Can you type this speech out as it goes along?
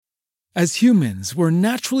As humans, we're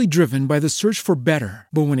naturally driven by the search for better.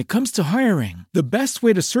 But when it comes to hiring, the best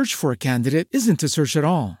way to search for a candidate isn't to search at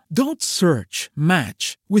all. Don't search,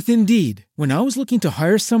 match with Indeed. When I was looking to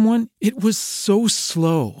hire someone, it was so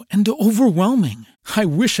slow and overwhelming. I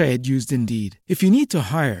wish I had used Indeed. If you need to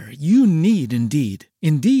hire, you need Indeed.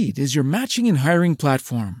 Indeed is your matching and hiring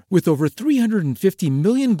platform with over 350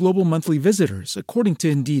 million global monthly visitors, according to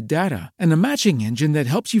Indeed data, and a matching engine that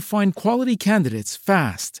helps you find quality candidates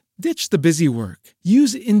fast. Ditch the busy work.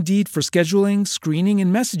 Use Indeed for scheduling, screening,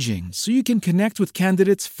 and messaging so you can connect with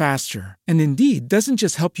candidates faster. And Indeed doesn't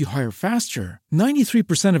just help you hire faster.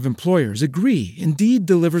 93% of employers agree Indeed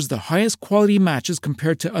delivers the highest quality matches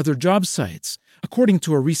compared to other job sites, according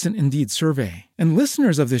to a recent Indeed survey. And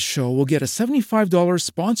listeners of this show will get a $75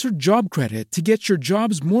 sponsored job credit to get your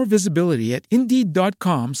jobs more visibility at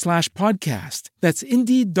Indeed.com/podcast. That's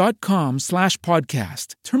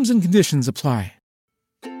Indeed.com/podcast. Terms and conditions apply.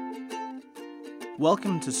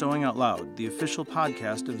 Welcome to Sewing Out Loud, the official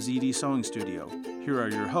podcast of ZD Sewing Studio. Here are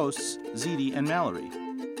your hosts, ZD and Mallory.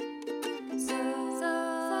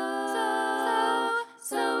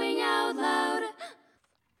 Sewing Out Loud.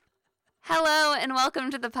 Hello and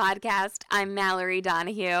welcome to the podcast. I'm Mallory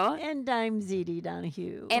Donahue. And I'm ZD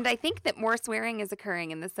Donahue. And I think that more swearing is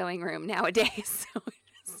occurring in the sewing room nowadays. So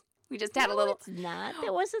we just had a little... it's not.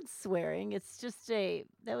 That wasn't swearing. It's just a...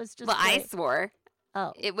 That was just Well, I swore.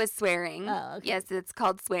 Oh. It was swearing. Oh, okay. Yes, it's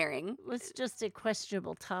called swearing. It was just a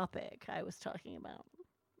questionable topic I was talking about.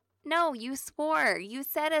 No, you swore. You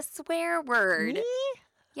said a swear word. Me?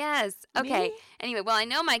 Yes. Okay. Me? Anyway, well, I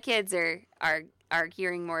know my kids are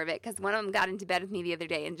hearing more of it because one of them got into bed with me the other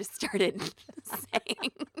day and just started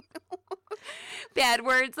saying bad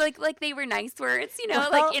words like they were nice words,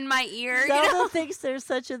 like in my ear. Zelda thinks there's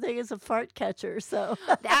such a thing as a fart catcher, so.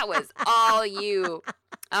 That was all you.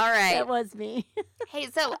 All right. That was me. Hey,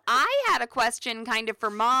 so I had a question kind of for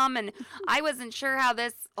Mom, and I wasn't sure how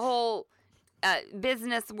this whole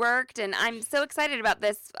business worked, and I'm so excited about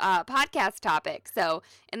this podcast topic. So,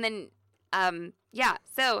 and then,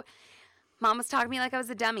 so Mom was talking to me like I was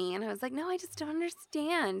a dummy, and I was like, no, I just don't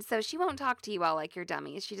understand. So she won't talk to you all like you're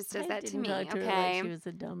dummies. She just does that to me, talk to her okay? like she was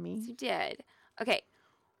a dummy. You did. Okay.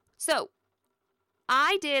 So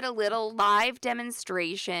I did a little live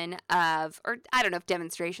demonstration of, or I don't know if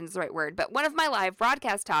demonstration is the right word, but one of my live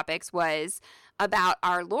broadcast topics was about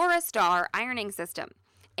our Laura Star ironing system.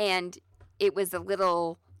 And it was a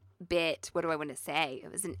little bit, what do I want to say? It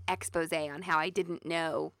was an expose on how I didn't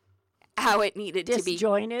know how it needed to be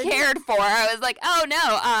cared for. I was like, oh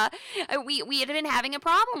no, we had been having a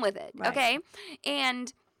problem with it. Right. Okay.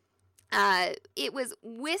 And it was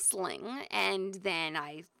whistling, and then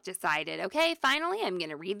I decided, okay, finally I'm going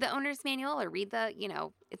to read the owner's manual or read the,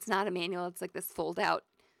 it's not a manual. It's like this fold out,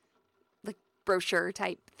 like brochure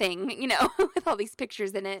type thing, with all these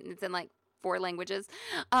pictures in it, and it's in like 4 languages.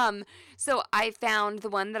 So I found the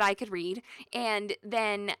one that I could read, and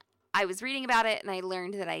then I was reading about it, and I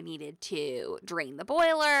learned that I needed to drain the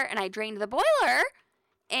boiler, and I drained the boiler,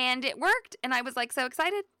 and it worked, and I was like so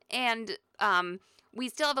excited, and we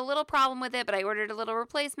still have a little problem with it, but I ordered a little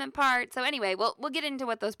replacement part. So anyway, we'll get into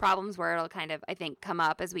what those problems were. It'll kind of, I think, come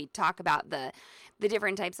up as we talk about the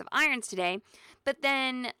different types of irons today. But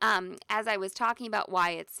then as I was talking about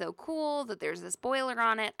why it's so cool that there's this boiler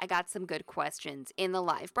on it, I got some good questions in the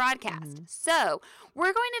live broadcast. Mm-hmm. So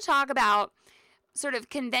we're going to talk about sort of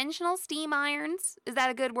conventional steam irons. Is that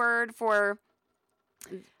a good word for...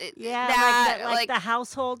 Yeah, like the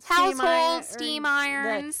household steam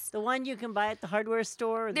irons. The one you can buy at the hardware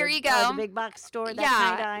store. There you go. The big box store, that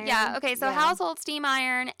kind of iron. Yeah, okay, so household steam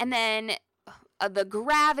iron, and then the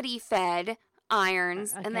gravity-fed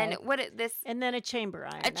irons, okay. And then and then a chamber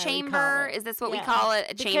iron. A chamber, is this what we call it?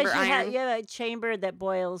 A chamber iron? You have a chamber that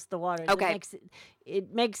boils the water. Okay.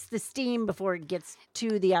 It makes the steam before it gets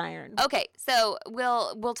to the iron. Okay, so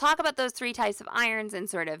we'll talk about those 3 types of irons and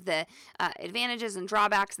sort of the advantages and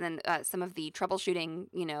drawbacks, and then some of the troubleshooting,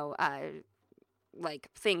 like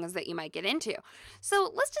things that you might get into.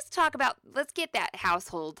 So let's get that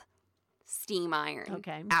household steam iron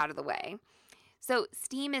out of the way. So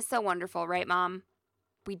steam is so wonderful, right, Mom?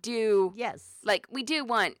 We do. Yes. We do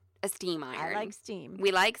want a steam iron. I like steam.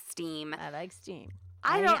 We like steam. I like steam.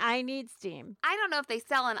 I need steam. I don't know if they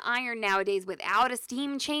sell an iron nowadays without a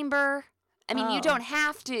steam chamber. I mean, you don't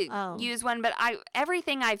have to use one, but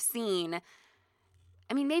everything I've seen,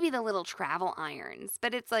 I mean, maybe the little travel irons,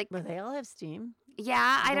 but it's like... Well, they all have steam.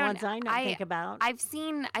 Yeah, I The don't. ones I think about. I've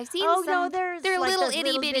seen. Oh some. no, there's they're like little those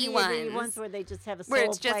itty bitty bitty ones. where they just have a where sole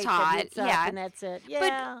it's just plate hot, that heats up yeah. and that's it. Yeah.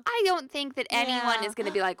 But I don't think that anyone Yeah. is going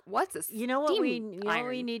to be like, "What's a You know what we steam what we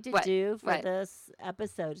iron?" need to What? do for What? this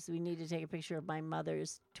episode is we need to take a picture of my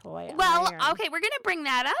mother's toy Well, iron. okay, we're gonna bring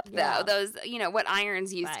that up Yeah. though. Those, what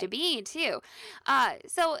irons used to Right. be too.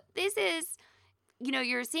 So this is,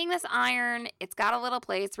 you're seeing this iron. It's got a little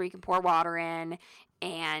place where you can pour water in,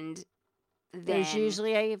 and then There's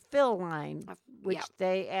usually a fill line, which yep.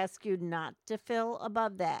 they ask you not to fill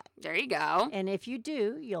above that. there you go. And if you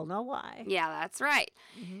do, you'll know why. Yeah, that's right.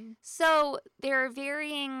 Mhm. So there are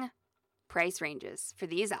varying price ranges for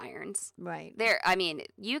these irons. Right.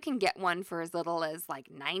 You can get one for as little as like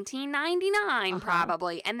 $19.99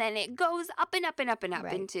 probably, and then it goes up and up and up and up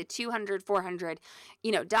Right. into $200, $400,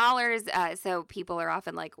 dollars. So people are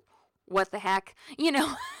often like, "What the heck?"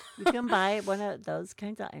 You can buy one of those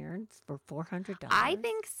kinds of irons for $400. I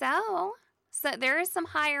think so. So there are some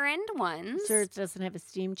higher end ones. Sure, it doesn't have a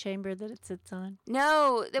steam chamber that it sits on.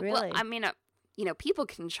 No, Really? people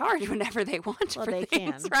can charge whenever they want Well, for they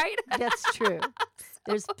things, can. right? That's true.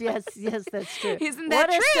 There's yes, that's true. Isn't that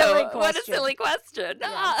What a true? silly What a question. silly question.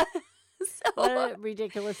 Yeah. So, What a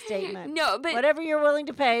ridiculous statement. no, but Whatever you're willing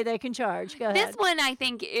to pay, they can charge. Go ahead. this one I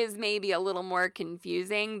think is maybe a little more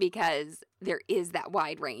confusing because there is that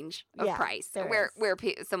wide range of Yeah, price there where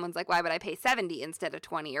is. someone's like, "Why would I pay 70 instead of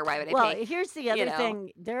 20, or why would I Well, pay?" here's the other know.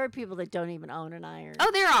 thing. There are people that don't even own an iron.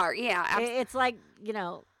 Oh, there are, yeah, It's like,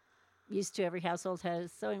 used to every household had a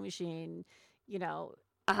sewing machine,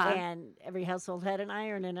 uh-huh. and every household had an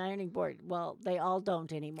iron and ironing board. Well, they all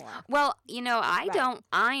don't anymore. Well, I Right. don't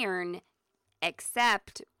iron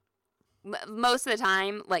except most of the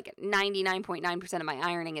time, like 99.9% of my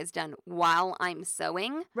ironing is done while I'm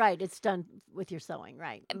sewing. Right, it's done with your sewing,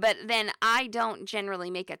 right. But then I don't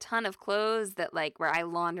generally make a ton of clothes that where I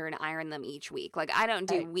launder and iron them each week. Like I don't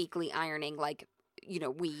do Right. weekly ironing like,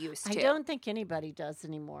 we used to. I don't think anybody does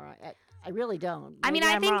anymore. I really don't. I mean,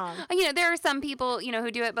 Maybe I I'm think, wrong. there are some people,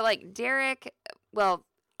 who do it, but like Derek, well,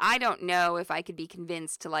 I don't know if I could be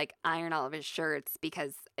convinced to iron all of his shirts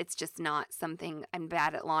because it's just not something. I'm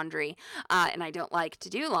bad at laundry, and I don't like to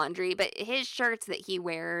do laundry, but his shirts that he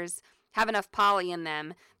wears have enough poly in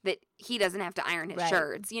them that he doesn't have to iron his Right.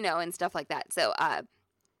 shirts, and stuff like that. So,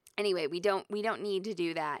 anyway, we don't need to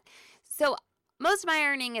do that. So most of my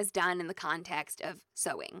ironing is done in the context of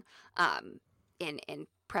sewing, and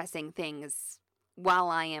pressing things while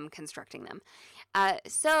I am constructing them.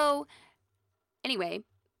 So anyway,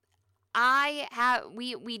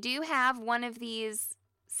 we do have one of these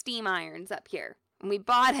steam irons up here, and we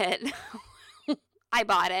bought it. I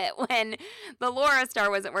bought it when the Laura Star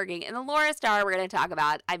wasn't working, and the Laura Star we're going to talk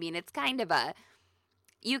about. I mean, it's kind of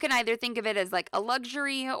you can either think of it as a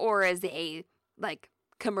luxury or as a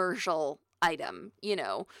commercial item,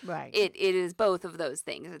 Right. It is both of those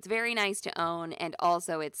things. It's very nice to own, and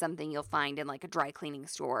also it's something you'll find in a dry cleaning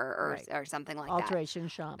store or something like that. Alteration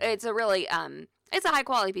shop. It's a really it's a high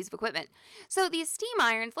quality piece of equipment. So these steam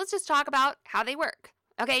irons, let's just talk about how they work.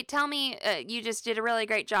 Okay, tell me, you just did a really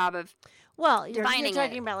great job of Well, you're defining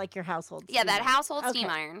talking it. about your household. Yeah, steam that iron. household steam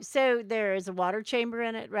Okay. iron. So there is a water chamber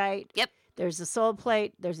in it, right? Yep. There's a sole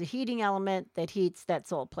plate. There's a heating element that heats that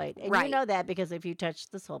sole plate. And Right. you know that because if you touch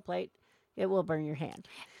the sole plate, it will burn your hand.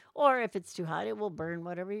 Or if it's too hot, it will burn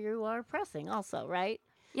whatever you are pressing also, right?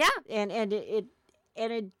 Yeah. And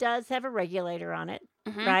it does have a regulator on it,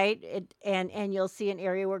 Mhm. right? And you'll see an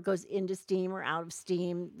area where it goes into steam or out of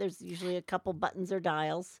steam. There's usually a couple buttons or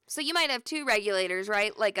dials. So you might have two regulators,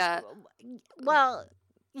 right? Like a Well,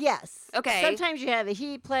 yes. Okay. Sometimes you have a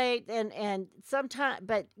heat plate and sometimes,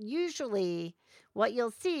 but usually what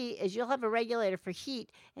you'll see is you'll have a regulator for heat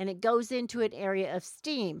and it goes into an area of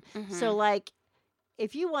steam. Mhm. So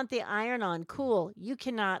if you want the iron on cool, you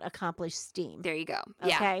cannot accomplish steam. there you go.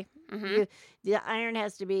 Yeah. Okay? Mhm. The iron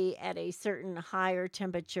has to be at a certain higher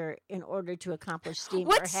temperature in order to accomplish steam.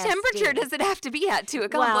 What or have temperature steam. does it have to be at to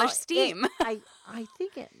accomplish steam? I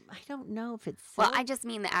think it. I don't know if it's. Well, set. I just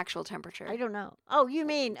mean the actual temperature. I don't know. Oh, you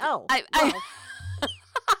mean well,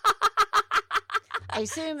 I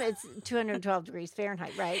assume it's 212 degrees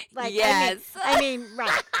Fahrenheit, right? Yes. I mean,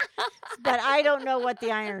 right. But I don't know what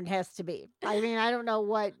the iron has to be. I mean, I don't know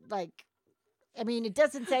what it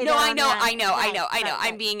doesn't say No, that. I on know, the I iron. know, I Right, know, I know.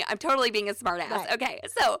 right. I'm totally being a smartass. Right. Okay,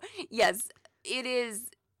 so yes, it is.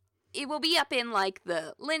 It will be up in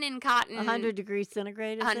the linen, cotton, 100 degrees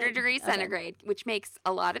centigrade. Is 100 it? degrees Okay. centigrade, which makes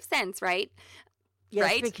a lot of sense, right? Yes,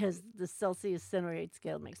 right? because the Celsius centigrade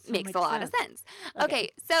scale makes so Makes much a lot of sense. Okay,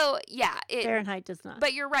 so yeah, Fahrenheit does not.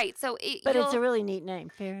 but you're right. So But it's a really neat name,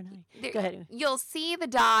 Fahrenheit. Go ahead. You'll see the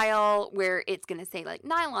dial where it's going to say like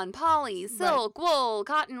nylon, poly, silk, wool,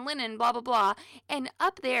 cotton, linen, blah, blah, blah. And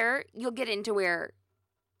up there, you'll get into where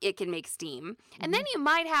it can make steam. And then you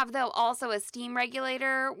might have, though, also a steam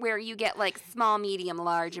regulator where you get like small, medium,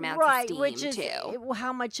 large amounts of steam, which is too.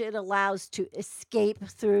 how much it allows to escape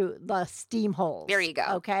through the steam holes. There you go.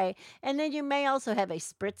 Okay. And then you may also have a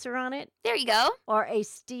spritzer on it There you go. or a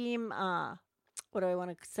steam, what do I want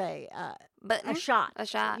to say? But A shot. A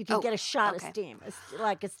shot. You can get a shot okay. of steam,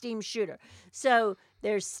 like a steam shooter. So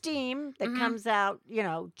there's steam that comes out,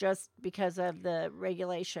 just because of the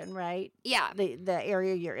regulation, right? Yeah. The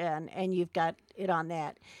area you're in, and you've got it on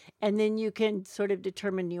that. And then you can sort of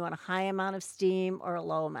determine you want a high amount of steam or a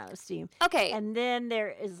low amount of steam. Okay. And then there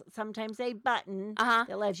is sometimes a button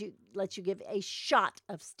that lets you give a shot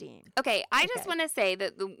of steam. Okay, I just want to say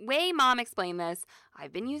that the way Mom explained this,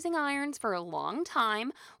 I've been using irons for a long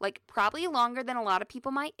time, like probably longer than a lot of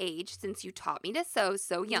people my age since you taught me to sew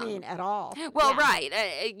so young. I mean, at all. Well, Yeah.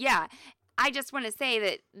 right. Yeah. I just want to say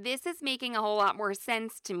that this is making a whole lot more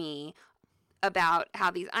sense to me about how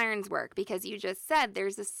these irons work because you just said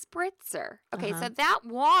there's a spritzer. Okay, so that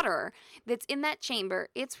water that's in that chamber,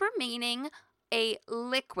 it's remaining a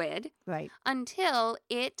liquid Right. until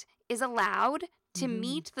it is allowed to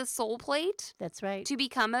meet the sole plate That's right. to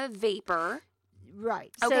become a vapor.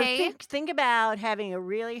 Right. Okay. So think about having a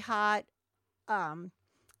really hot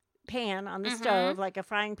pan on the stove, like a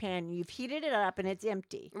frying pan. You've heated it up and it's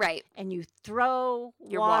empty. Right. And you throw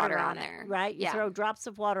Your water water on it, there. right? You Yeah. throw drops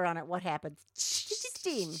of water on it. What happens?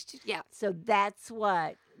 Steam. Yeah. So that's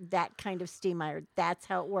what that kind of steam iron, that's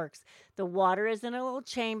how it works. The water is in a little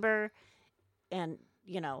chamber and,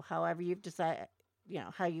 however you've decided,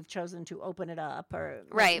 how you've chosen to open it up or,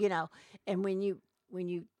 Right. And when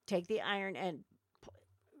you take the iron and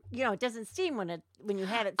it doesn't steam when you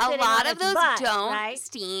have it A sitting lot on of its those butt, don't right?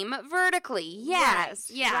 steam vertically. Yes.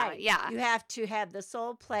 Right, Yeah. right. Yeah. You have to have the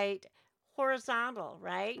sole plate horizontal,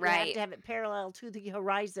 right? You have Right. to have it parallel to the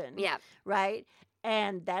horizon. Yeah. Right?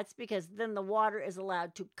 And that's because then the water is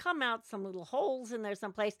allowed to come out some little holes in there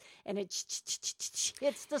someplace and it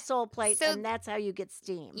hits the sole plate So- and that's how you get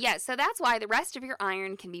steam. Yeah. So that's why the rest of your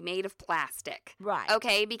iron can be made of plastic. Right.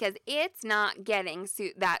 Okay, because it's not getting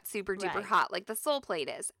that super duper Right. hot like the sole plate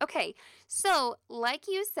is. Okay, so like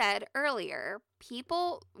you said earlier,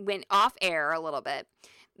 people went off air a little bit.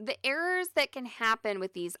 The errors that can happen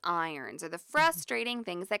with these irons or the frustrating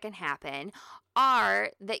things that can happen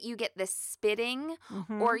are that you get the spitting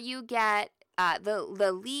or you get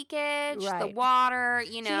the leakage, the Right. water,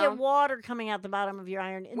 So you have water coming out the bottom of your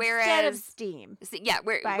iron instead of Whereas- steam. Yeah,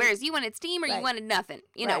 Right. whereas you wanted steam or you Right. wanted nothing,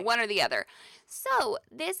 know, Right. one or the other. So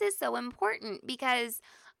this is so important because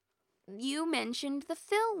you mentioned the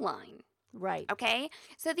fill line. Right. Okay,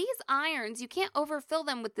 so these irons, you can't overfill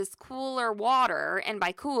them with this cooler water, and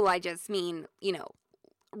by cool I just mean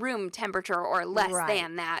room temperature or less Right.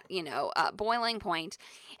 than that boiling point,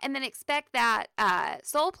 and then expect that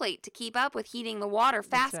sole plate to keep up with heating the water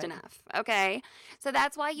fast right. enough. Okay, so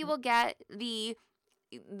that's why you will get the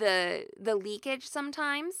leakage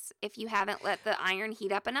sometimes if you haven't let the iron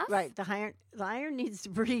heat up enough. Right. The iron needs to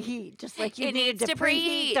preheat just like you It need needs to to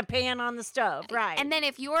preheat preheat. the pan on the stove. Right. And then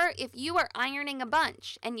if you are ironing a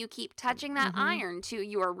bunch and you keep touching that iron to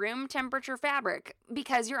your room temperature fabric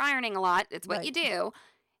because you're ironing a lot, it's what Right. you do,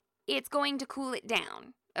 it's going to cool it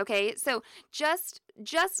down. Okay? So just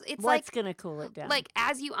it's What's going to cool it down? like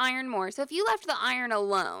as you iron more. So if you left the iron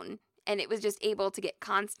alone and it was just able to get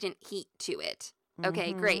constant heat to it,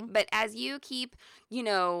 okay, great. But as you keep,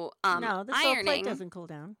 no, the sole ironing, plate doesn't cool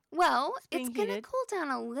down. well, being it's going to heated. cool down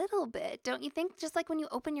a little bit, don't you think? Just like when you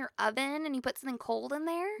open your oven and you put something cold in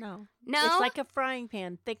there? No. No? It's like a frying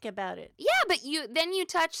pan. Think about it. Yeah, but you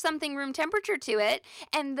touch something room temperature to it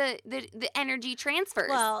and the energy transfers.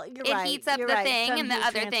 Well, you're it right. heats up you're the right. thing Some and the heat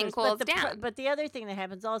other thing transfers, cools but down. But the other thing that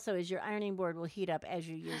happens also is your ironing board will heat up as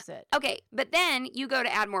you use it. Okay, but then you go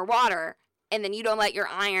to add more water and then you don't let your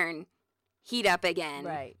iron heat up again.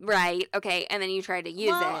 Right. Right. Okay, and then you try to use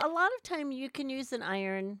well, it. a lot of time you can use an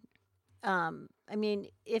iron. I mean,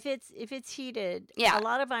 if it's heated, Yeah. a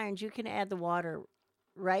lot of irons you can add the water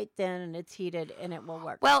right then and it's heated and it will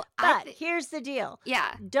work. Well, but here's the deal.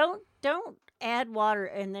 yeah. Don't add water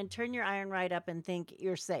and then turn your iron right up and think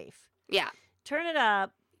you're safe. Yeah. Turn it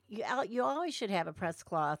up. You always should have a press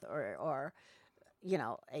cloth or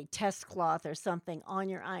a test cloth or something on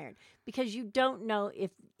your iron because you don't know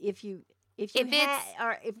if If you If it's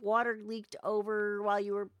or if water leaked over while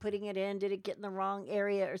you were putting it in, did it get in the wrong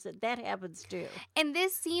area or so? That happens too. And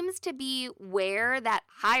this seems to be where that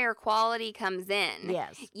higher quality comes in.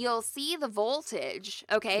 Yes. You'll see the voltage.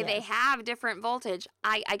 Okay, they Yes. have different voltage.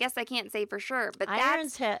 I guess I can't say for sure, but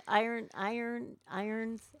Irons that's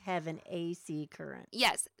irons have an AC current.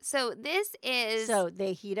 yes. So this is So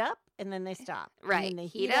they heat up and then they stop. Right. And then they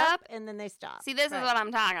Heat heat up up. and then they stop. See, this is Right. what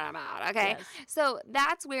I'm talking about, okay? Yes. So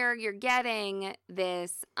that's where you're getting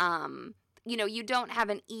this, you don't have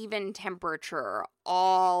an even temperature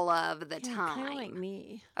all of the Yeah, time. kind of like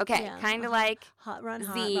me. Okay, Yeah, kind of uh-huh. like Hot, run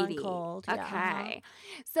ZD. cold. Yeah, Okay.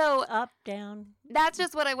 So Up, down. that's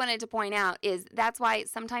just what I wanted to point out is that's why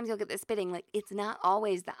sometimes you'll get the spitting. Like, it's not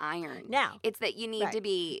always the iron. Now, It's that you need Right. to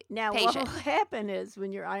be Now, what patient. will happen is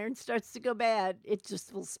when your iron starts to go bad, it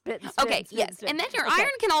just will spit and spit. Okay, and spit yes. and spit. And then your Okay.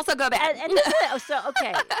 iron can also go bad. And this is, so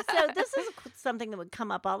this is something that would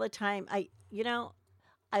come up all the time.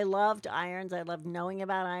 I loved irons. I loved knowing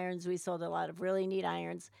about irons. We sold a lot of really neat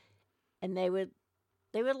irons, and they would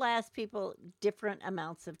last people different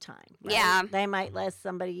amounts of time. Right? Yeah. They might last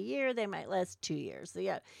somebody a year. They might last 2 years. So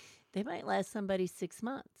yeah, they might last somebody 6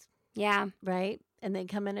 months. Yeah. Right? And they'd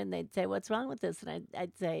come in and they'd say, "What's wrong with this?" And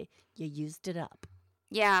I'd say, "You used it up."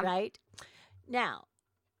 Yeah. Right? Now,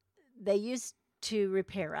 they used to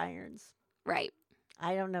repair irons. Right.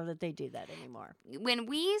 I don't know that they do that anymore. When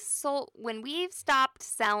we've stopped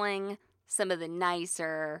selling some of the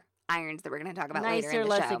nicer irons that we're going to talk about later Nicer, in the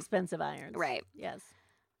less show. expensive irons. Right. Yes.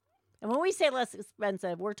 And when we say less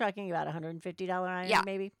expensive, we're talking about $150 iron, Yeah.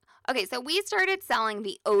 maybe. Okay, so we started selling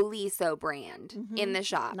the Oliso brand in Mhm. the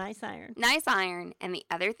shop. Nice iron. Nice iron. And the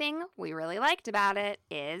other thing we really liked about it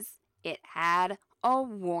is it had a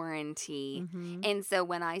warranty. Mhm. And so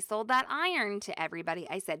when I sold that iron to everybody,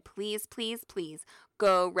 I said, please, please, please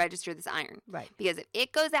go register this iron. Right. Because if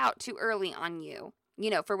it goes out too early on you,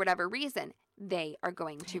 for whatever reason, they are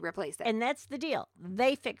going to replace it. And that's the deal.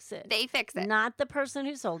 They fix it. They fix it. Not the person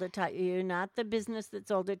who sold it to you, not the business that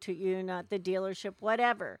sold it to you, not the dealership,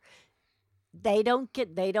 whatever. They don't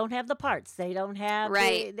have the parts. They don't have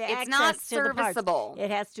Right. the It's access not to the parts. serviceable.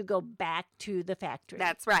 It has to go back to the factory.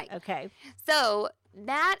 That's right. Okay. So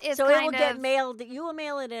that is So it kind will get of mailed. You will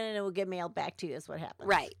mail it in, and it will get mailed back to you. Is what happens.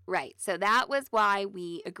 right. So that was why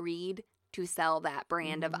we agreed to sell that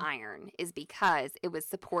brand of iron, is because it was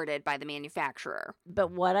supported by the manufacturer.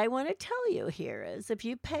 But what I want to tell you here is, if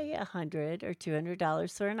you pay $100 or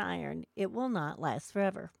 $200 for an iron, it will not last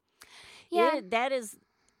forever. Yeah.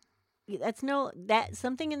 That's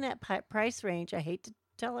something in that price range. I hate to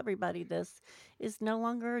tell everybody this, is no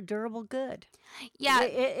longer a durable good. Yeah.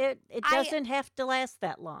 It doesn't have to last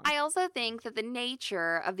that long. I also think that the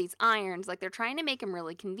nature of these irons, like, they're trying to make them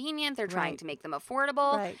really convenient. They're trying Right. to make them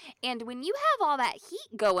affordable. Right. And when you have all that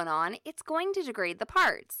heat going on, it's going to degrade the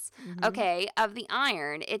parts, Mhm. okay, of the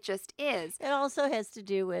iron. It just is. It also has to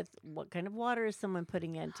do with what kind of water is someone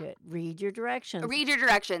putting into it. Read your directions. Read your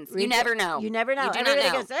directions. You Read never know. You never know. You do not Everybody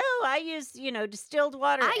know. goes, "Oh, I use distilled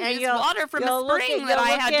water." I And used you'll- water from a you'll look spring at- that you'll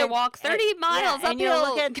I look had to at- walk 30 miles and uphill.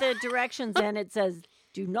 you'll look at the directions and it says,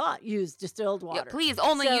 "Do not use distilled Yeah, water." please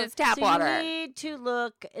only So- use tap so water. You need to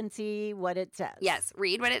look and see what it says. Yes,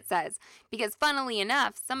 read what it says. Because funnily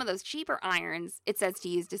enough, some of those cheaper irons, it says to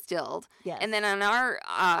use distilled. Yes. And then on our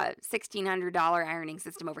 $1,600 ironing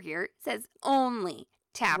system over here, it says only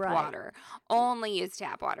tap Right. water. Only use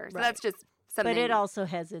tap water. So Right. that's just something. But it also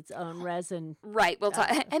has its own resin. Right. We'll talk.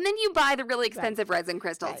 And then you buy the really Right. expensive resin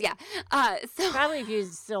crystals. Right. Yeah. So Probably if you use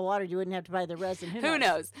distilled water, you wouldn't have to buy the resin. who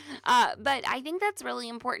knows? But I think that's really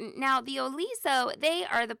important. Now, the Oliso, they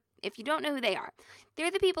are if you don't know who they are,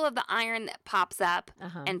 they're the people of the iron that pops up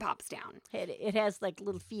Uh-huh. and pops down. It has like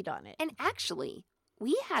little feet on it. And actually,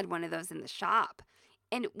 we had one of those in the shop.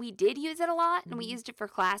 And we did use it a lot, and we Mhm. used it for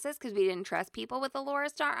classes because we didn't trust people with the Laura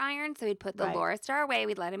Star iron. So we'd put the Right. Laura Star away.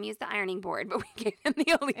 We'd let them use the ironing board, but we gave them the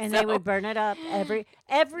Oliso. And they would burn it up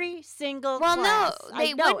every single Well, no, class.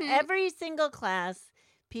 they know, wouldn't. every single class,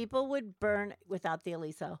 people would burn without the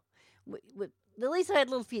Oliso. The Oliso had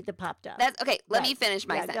little feet that popped up. That's okay. Let me Right. finish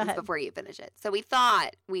my Yeah, go sentence ahead. before you finish it. So we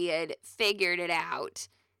thought we had figured it out.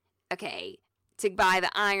 Okay. To buy the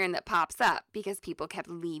iron that pops up because people kept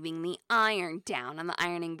leaving the iron down on the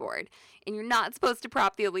ironing board. And you're not supposed to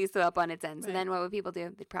prop the Oliso up on its end. So Right. then what would people do?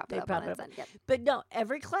 They'd prop it They'd up prop on it its up. end. Yep. But no,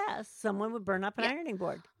 every class, someone would burn up an Yeah. ironing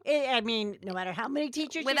board. I mean, no matter how many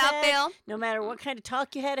teachers Without you had, fail. no matter what kind of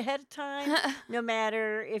talk you had ahead of time, no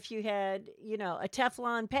matter if you had, a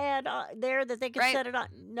Teflon pad there that they could Right. set it on,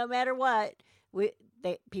 no matter what,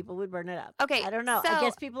 people would burn it up. Okay, I don't know. so I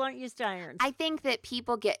guess people aren't used to irons. I think that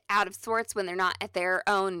people get out of sorts when they're not at their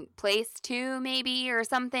own place too, maybe, or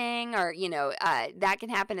something, or, that can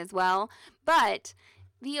happen as well. But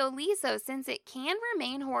the Oliso, since it can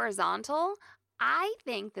remain horizontal, I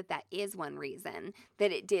think that is one reason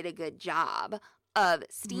that it did a good job of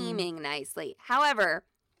steaming nicely. However,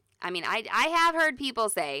 I mean, I have heard people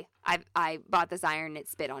say, I bought this iron and it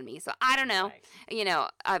spit on me. So I don't know,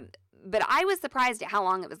 but I was surprised at how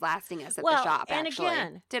long it was lasting us at the shop, and actually.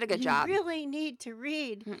 Again, did a good job. You really need to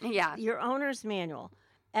read your owner's manual.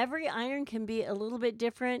 Every iron can be a little bit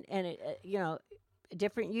different, and, a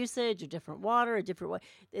different usage, a different water, a different way.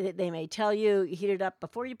 They may tell you heat it up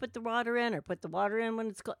before you put the water in or put the water in when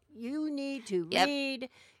it's cold. You need to read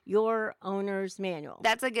your owner's manual.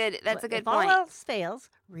 That's a good point. If all else fails,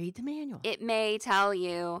 read the manual. It may tell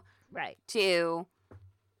you to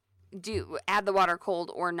add the water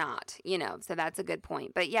cold or not, so that's a good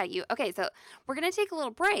point. But so we're going to take a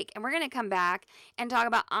little break and we're going to come back and talk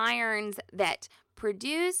about irons that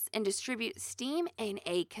produce and distribute steam in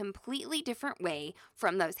a completely different way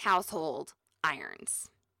from those household irons.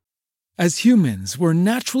 As humans, we're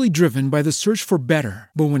naturally driven by the search for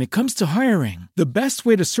better. But when it comes to hiring, the best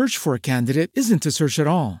way to search for a candidate isn't to search at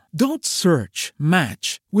all. Don't search,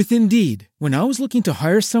 match with Indeed. When I was looking to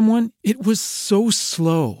hire someone, it was so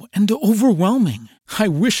slow and overwhelming. I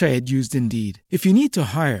wish I had used Indeed. If you need to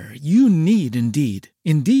hire, you need Indeed.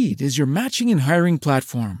 Indeed is your matching and hiring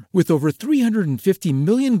platform with over 350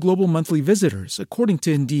 million global monthly visitors, according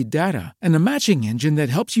to Indeed data, and a matching engine that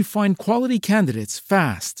helps you find quality candidates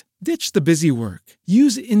fast. Ditch the busy work.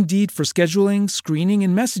 Use Indeed for scheduling, screening,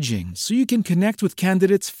 and messaging so you can connect with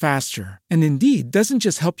candidates faster. And Indeed doesn't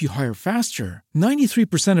just help you hire faster.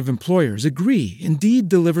 93% of employers agree Indeed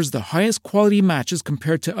delivers the highest quality matches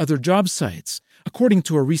compared to other job sites, according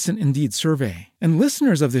to a recent Indeed survey. And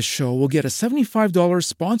listeners of this show will get a $75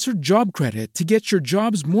 sponsored job credit to get your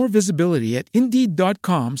jobs more visibility at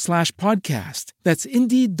Indeed.com/podcast. That's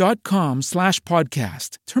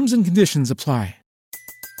Indeed.com/podcast. Terms and conditions apply.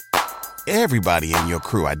 Everybody in your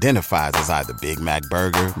crew identifies as either Big Mac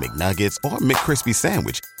Burger, McNuggets, or McCrispy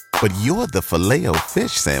Sandwich. But you're the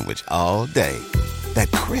Filet-O-Fish Sandwich all day.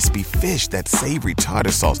 That crispy fish, that savory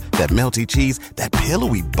tartar sauce, that melty cheese, that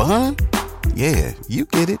pillowy bun. Yeah, you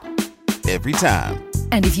get it. Every time.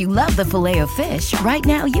 And if you love the Filet-O-Fish, right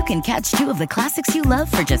now you can catch two of the classics you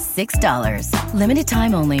love for just $6. Limited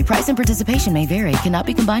time only. Price and participation may vary. Cannot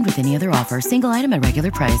be combined with any other offer. Single item at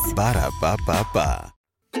regular price. Ba-da-ba-ba-ba.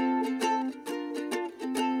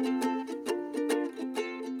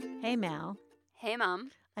 Hey, Mal. Hey,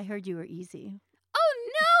 Mom. I heard you were easy. Oh,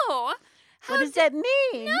 no. What does that mean?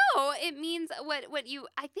 No, it means what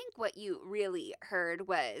you really heard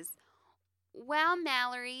was, wow,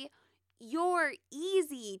 Mallory, your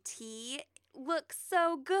easy tea looks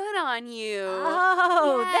so good on you.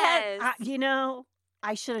 Oh, yes.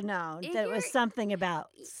 I should have known that it was something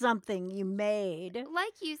about something you made.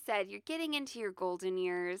 Like you said, you're getting into your golden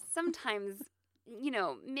years. Sometimes,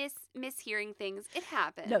 mishearing things. It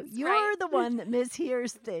happens. No, you're the one that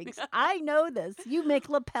mishears things. I know this. You make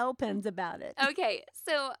lapel pins about it. Okay,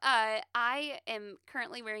 so I am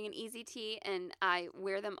currently wearing an Easy Tee, and I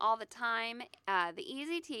wear them all the time. The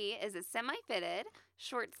Easy Tee is a semi-fitted,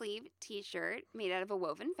 short-sleeve T-shirt made out of a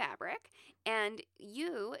woven fabric, and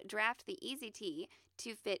you draft the Easy Tee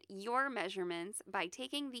to fit your measurements by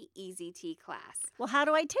taking the Easy Tee class. Well, how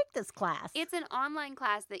do I take this class? It's an online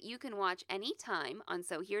class that you can watch anytime on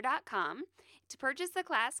SoHere.com. To purchase the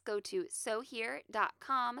class, go to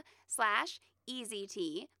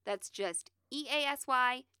SoHere.com/EasyT. That's just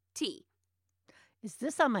EASYT. Is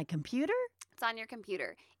this on my computer? It's on your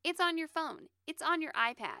computer. It's on your phone. It's on your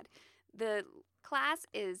iPad. The class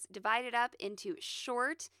is divided up into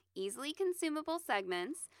short, easily consumable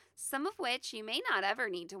segments, some of which you may not ever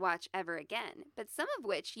need to watch ever again, but some of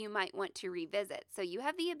which you might want to revisit. So you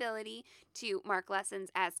have the ability to mark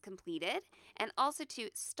lessons as completed and also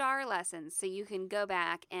to star lessons so you can go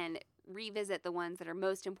back and revisit the ones that are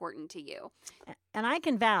most important to you. And I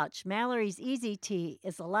can vouch, Mallory's Easy Tee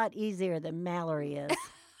is a lot easier than Mallory is.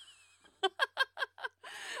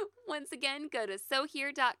 Once again, go to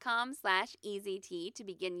SoHere.com/EasyT to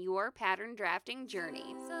begin your pattern drafting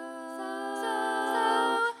journey.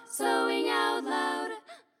 Sewing out loud.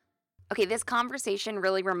 Okay, this conversation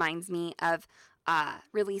really reminds me of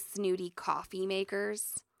really snooty coffee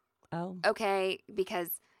makers. Oh. Okay,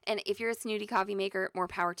 and if you're a snooty coffee maker, more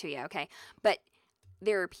power to you, okay? But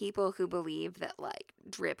there are people who believe that, like,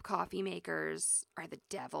 drip coffee makers are the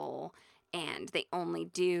devil, and they only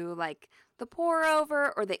do, like, the pour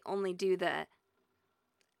over, or they only do the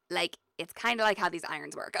like it's kind of like how these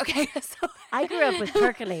irons work. Okay, so I grew up with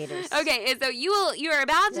percolators. Okay, and so you are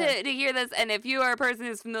about to hear this, and if you are a person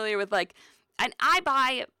who's familiar with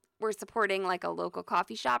we're supporting like a local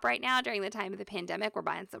coffee shop right now during the time of the pandemic. We're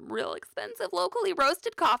buying some real expensive locally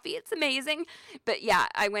roasted coffee. It's amazing. But yeah,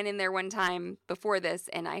 I went in there one time before this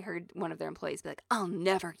and I heard one of their employees be like, I'll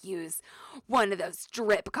never use one of those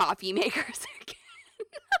drip coffee makers again.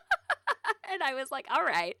 And I was like, all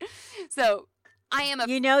right. So I am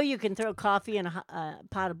you can throw coffee in a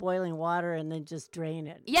pot of boiling water and then just drain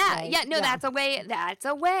it. Yeah, right? yeah. No, that's a way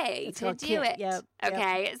It's to called do it. Yep.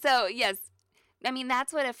 Okay. So yes. I mean,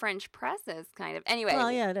 that's what a French press is, kind of. Anyway.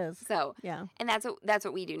 Well, yeah, it is. So, yeah. And that's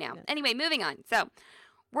what we do now. Yeah. Anyway, moving on. So,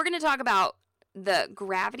 we're going to talk about the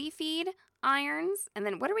gravity feed irons. And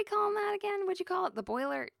then what are we calling that again? What'd you call it? The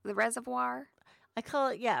boiler, the reservoir? I call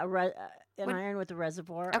it, an iron with a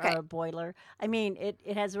reservoir Okay. or a boiler. I mean, it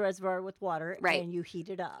has a reservoir with water, Right. and you heat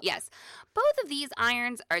it up. Yes. Both of these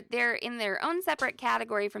irons they're in their own separate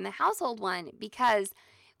category from the household one because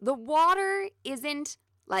the water isn't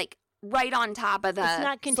like right on top of the It's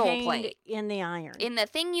not sole contained plate. in the iron. In the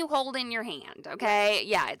thing you hold in your hand, okay?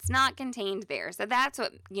 Yeah, it's not contained there. So that's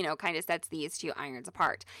what, kind of sets these two irons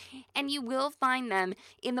apart. And you will find them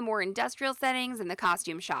in the more industrial settings, in the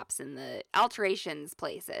costume shops, in the alterations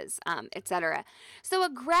places, etc. So a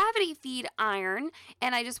gravity feed iron,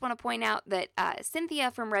 and I just want to point out that Cynthia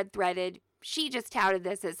from Red Threaded, she just touted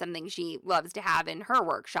this as something she loves to have in her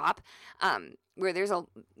workshop, where there's a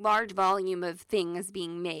large volume of things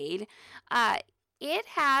being made. It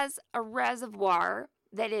has a reservoir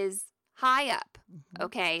that is high up,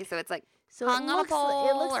 okay? So it's like so hung on a pole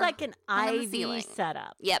it looks or like an hung on the IV ceiling.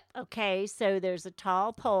 setup. Yep. Okay, so there's a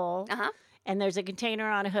tall pole, Uh-huh. and there's a container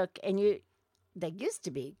on a hook, and they used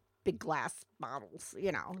to be big glass bottles,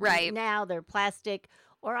 Right. Now they're plastic.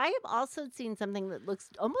 Or I have also seen something that looks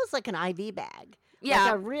almost like an IV bag. Yeah.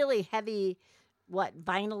 Like a really heavy,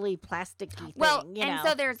 vinyl-y, plasticky thing. Well,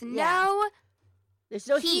 so there's no there's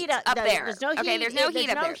no heat heat up there. There's no Okay, heat. there's no heat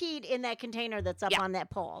up There's no there. heat in that container that's up Yeah. on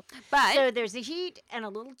that pole. but So there's a heat and a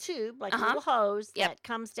little tube, like Uh-huh. a little hose Yep. that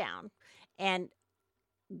comes down and,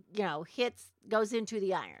 goes into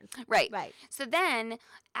the iron. right. Right. So then,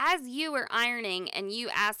 as you were ironing and you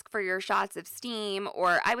ask for your shots of steam,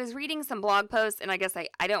 or I was reading some blog posts, and I guess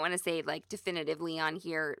I don't want to say like definitively on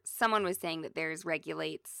here, someone was saying that theirs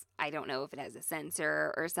regulates, I don't know if it has a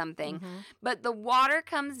sensor or something, but the water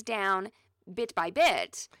comes down bit by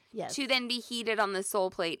bit Yes. to then be heated on the sole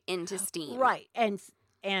plate into steam. Right.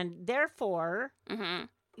 And therefore, Mm-hmm.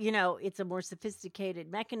 it's a more sophisticated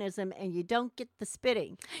mechanism, and you don't get the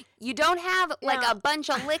spitting. You don't have like Now- a bunch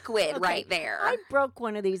of liquid Okay, right there. I broke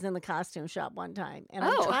one of these in the costume shop one time, and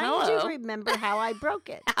I'm Oh, trying hello. to remember how I broke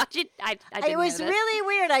it. How'd you? I didn't It was know this. really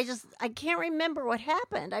weird. I can't remember what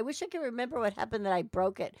happened. I wish I could remember what happened that I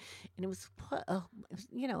broke it. And it was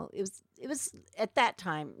it was at that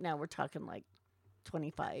time. Now we're talking like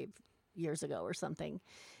 25 years ago or something.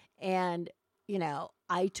 And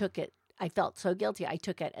I took it. I felt so guilty. I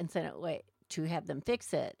took it and sent it away to have them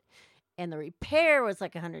fix it. And the repair was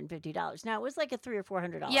like $150. Now it was like a $300 or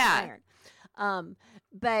 $400 Yeah. iron.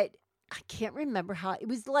 But I can't remember how it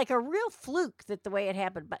was like a real fluke that the way it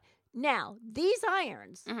happened. But now these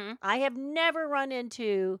irons, Mhm. I have never run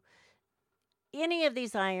into any of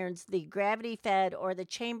these irons, the gravity fed or the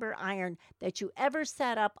chamber iron that you ever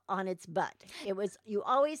set up on its butt. You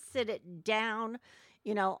always sit it down,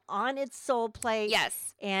 on its sole plate.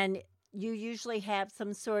 Yes. And you usually have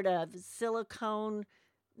some sort of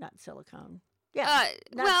not silicone. Yeah.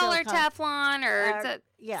 not Well, or silicone. Teflon, or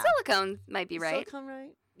yeah. silicone might be right. Silicone,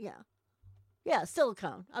 right? Yeah. Yeah,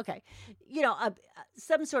 silicone. Okay.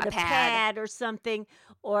 Some sort A of pad. pad or something,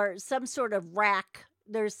 or some sort of rack.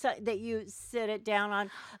 That you sit it down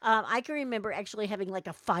on. I can remember actually having like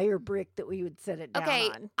a fire brick that we would sit it down Okay,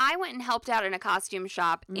 on. I went and helped out in a costume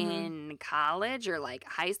shop Mhm. in college or like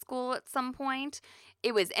high school at some point.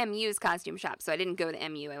 It was MU's costume shop, so I didn't go to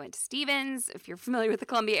MU. I went to Stevens, if you're familiar with the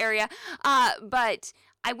Columbia area. But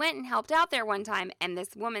I went and helped out there one time, and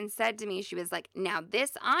this woman said to me, she was like, now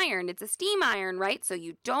this iron, it's a steam iron, right? So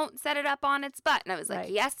you don't set it up on its butt. And I was like, Right.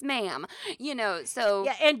 yes, ma'am. So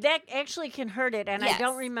Yeah, and that actually can hurt it, and I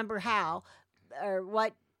don't Yes. remember how or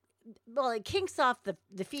what. Well, it kinks off the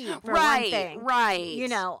feet for one right, thing. right.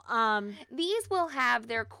 These will have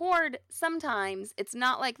their cord sometimes. It's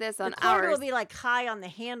not like this on the cord ours. will be like high on the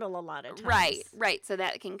handle a lot of times. Right. So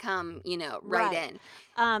that can come, right in.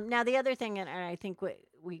 Now the other thing, and I think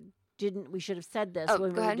we should have said this Oh,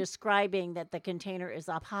 when go we were ahead. describing that the container is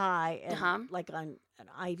up high and Uh-huh. like on an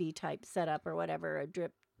IV type setup or whatever, a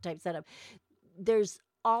drip type setup. There's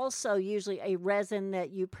also usually a resin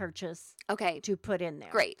that you purchase Okay. to put in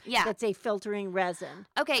there. Great. Yeah. That's a filtering resin.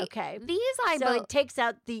 Okay. Okay. These So it takes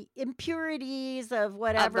out the impurities of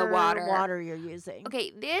whatever water. you're using.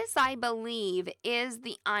 Okay, this I believe is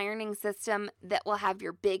the ironing system that will have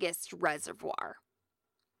your biggest reservoir.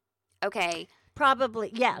 Okay.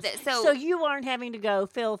 Probably, yes. So you aren't having to go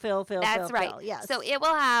fill. That's right. Yes. So it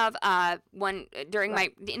will have one during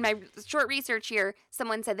in my short research here.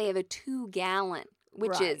 Someone said they have a 2-gallon,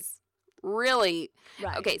 which Right. is really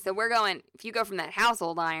Right. okay. So we're going. If you go from that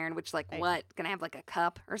household iron, which like what gonna have like a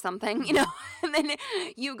cup or something, you know, and then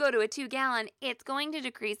you go to a 2-gallon, it's going to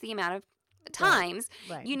decrease the amount of times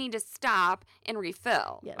Right. you need to stop and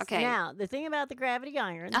refill. Yes. Okay. Now, the thing about the gravity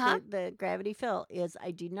iron, the gravity fill, is I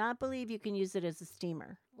do not believe you can use it as a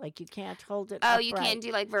steamer. Like you can't hold it upright. you can't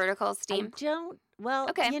do like vertical steam. I don't. Well,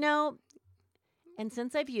 Okay. you know, and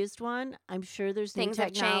since I've used one, I'm sure there's Things new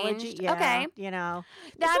have technology. changed. Yeah, Okay. You know,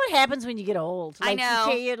 that's That's- what happens when you get old. I Like,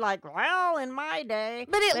 know. You're like, well, in my day.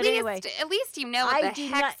 But at anyway, least you know what I the do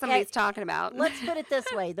heck not- somebody's talking about. let's put it this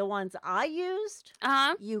way: the ones I used,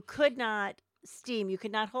 Uh-huh. you could not steam. You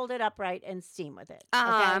could not hold it upright and steam with it.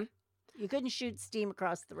 Uh-huh. Okay? You couldn't shoot steam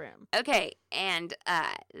across the room. Okay, and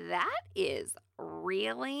that is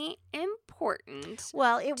really important.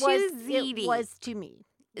 Well, it To was. ZD. It was to me.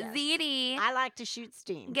 Yes. ZD I like to shoot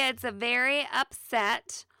steam. gets very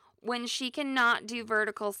upset when she cannot do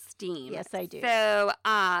vertical steam. Yes, I do. So,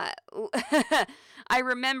 I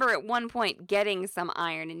remember at one point getting some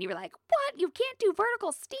iron, and you were like, "What? You can't do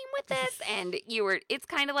vertical steam with this?" And you were. It's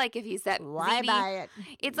kind of like if you set Why ZD. buy it?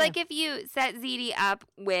 It's like if you set ZD up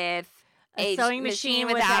with A sewing machine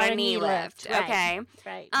without without a a knee knee lift. lift. Right. Okay.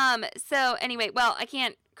 Right. So anyway, well, I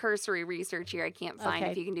can't cursory research here. I can't find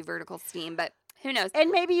Okay. if you can do vertical steam, but who knows? And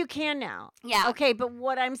maybe you can now. Yeah. Okay, but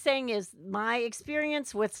what I'm saying is my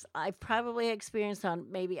experience with I've probably experienced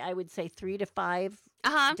on maybe I would say 3 to 5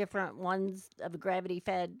 Uh-huh. different ones of gravity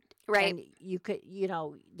fed. Right. And you could,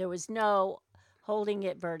 there was no holding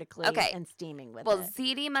it vertically Okay. and steaming with Well, it.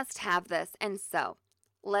 ZD must have this. And so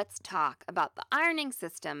let's talk about the ironing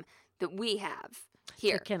system that we have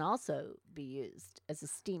here. It can also be used as a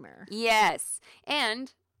steamer. Yes.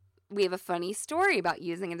 And we have a funny story about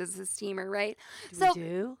using it as a steamer, right? We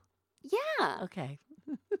do? Yeah. Okay.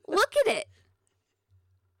 Look at it.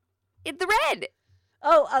 It's the red.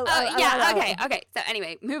 Oh, yeah. oh. Okay. So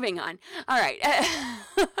anyway, moving on. All right.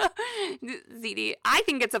 ZD, I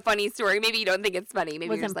think it's a funny story. Maybe you don't think it's funny. Maybe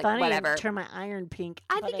you're Wasn't just like, funny. whatever. Turn my iron pink.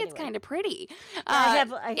 I but think it's anyway. kind of pretty. I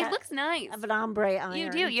it looks nice. I have an ombre iron. You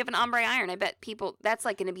do. You have an ombre iron. I bet people, that's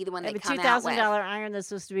like going to be the one I they have a come out with. $2,000 iron that's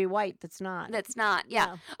supposed to be white. That's not. That's not.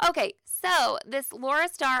 Yeah. Okay. So this Laura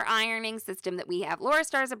Star ironing system that we have, Laura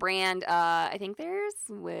Star is a brand. I think they're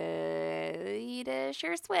Swedish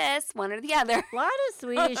or Swiss, one or the other. A lot of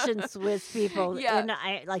Swedish and Swiss people. Yeah.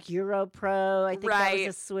 And like Europro. I think that Right.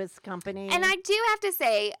 was a Swiss company. And I do have to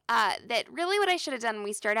say that really what I should have done when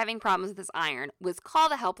we started having problems with this iron was call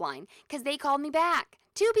the helpline because they called me back.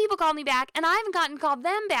 2 people called me back, and I haven't gotten called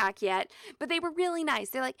them back yet, but they were really nice.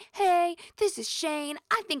 They're like, hey, this is Shane.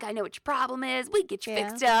 I think I know what your problem is. We get you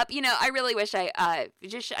fixed up. I really wish I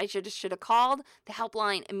should have called the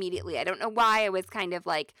helpline immediately. I don't know why I was kind of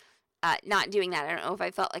like not doing that. I don't know if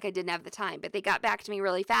I felt like I didn't have the time, but they got back to me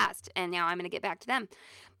really fast, and now I'm going to get back to them.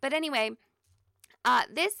 But anyway,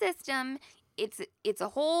 this system, it's a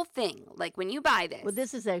whole thing. Like when you buy this. Well,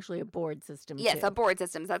 this is actually a board system. Yes, too. a board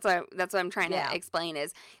system. That's what I'm trying Yeah. to explain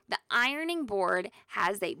is the ironing board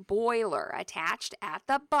has a boiler attached at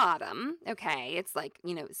the bottom. Okay, it's like,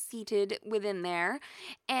 seated within there.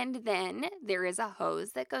 And then there is a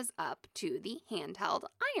hose that goes up to the handheld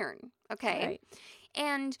iron. Okay. Right.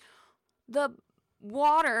 And the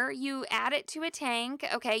water, you add it to a tank.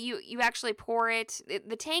 Okay, you actually pour it.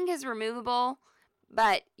 The tank is removable,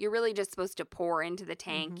 but you're really just supposed to pour into the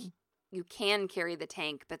tank. Mhm. You can carry the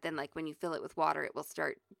tank, but then like when you fill it with water, it will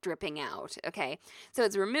start dripping out. Okay, so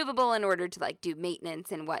it's removable in order to like do maintenance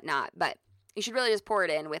and whatnot, but you should really just pour it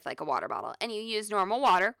in with like a water bottle, and you use normal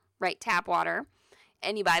water, right? Tap water,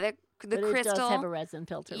 and you buy the But crystal. It does have a resin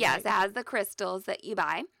filter. Yes, right? it has the crystals that you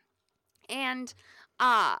buy. And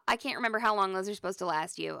I can't remember how long those are supposed to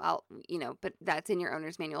last you. But that's in your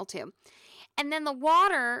owner's manual too. And then the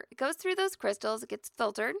water goes through those crystals, it gets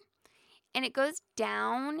filtered, and it goes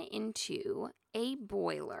down into a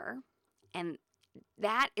boiler. And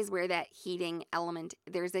that is where that heating element,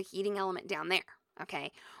 there's a heating element down there,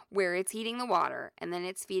 okay, where it's heating the water, and then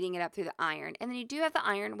it's feeding it up through the iron. And then you do have the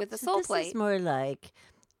iron with the So sole this plate. is more like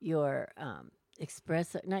your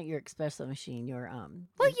espresso, not your espresso machine, your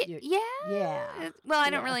Well, your- yeah. yeah. Well, I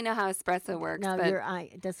don't Yeah. really know how espresso works, No,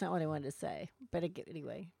 but that's not what I wanted to say. But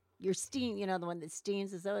anyway, your steam, the one that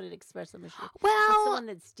steams, is that what an espresso machine? It's the well, one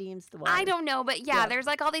that steams the water. I don't know, but yeah, Yeah. there's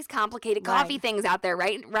like all these complicated coffee Right. things out there,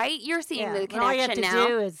 right? Right? You're seeing Yeah. the Well, connection all you have to now.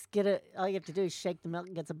 do is all you have to do is shake the milk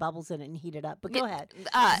and get some bubbles in it and heat it up. But go ahead.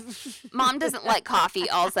 Mom doesn't like coffee,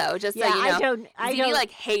 also, just Yeah, so you know. I ZD, don't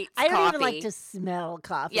like hates I don't coffee. even like to smell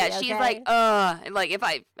coffee. Yeah, she's okay? like, like if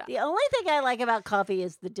I. The only thing I like about coffee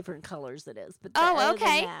is the different colors it is. But Oh, other than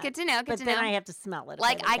okay. that- Good to know. Good But to then know. I have to smell it. if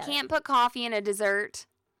Like look I at it. can't put coffee in a dessert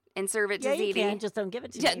and serve it Yeah, to you ZD. can. Just don't give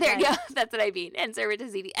it to Yeah, me. there you right. go. That's what I mean. And serve it to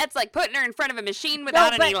ZD. It's like putting her in front of a machine No,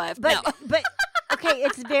 without but, any lift. But, No. but okay,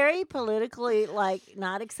 it's very politically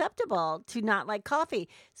not acceptable to not like coffee.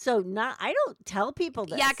 So I don't tell people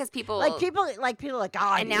this. Yeah, because people people are like,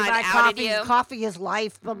 oh, And I now need I've my outed coffee. you. Coffee is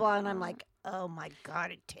life. Blah blah. And I'm like, oh my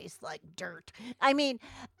god, it tastes like dirt. I mean,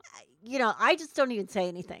 I just don't even say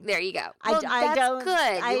anything. There you go. I Well, don't. that's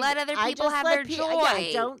good. You let other I people just have let their pe- joy. I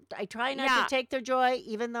don't. I try not Yeah. to take their joy,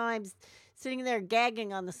 even though I'm sitting there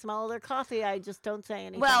gagging on the smell of their coffee. I just don't say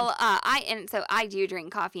anything. Well, I do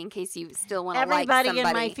drink coffee in case you still want to like everybody somebody.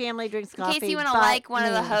 in my family drinks coffee. In case you want to but like one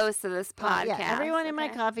of the me. hosts of this Well, podcast. yeah, everyone in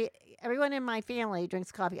okay? Everyone in my family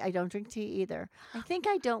drinks coffee. I don't drink tea either. I think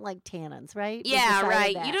I don't like tannins, right? We Yeah, decided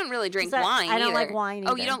right. that. You don't really drink So wine I don't like either. wine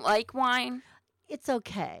Oh, either. you don't like wine? It's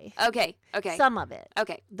okay. Okay. Some of it.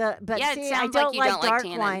 Okay. But Yeah, it see, I sounds like don't you like don't like dark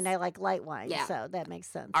tannins. wine. I like light wine. Yeah. So that makes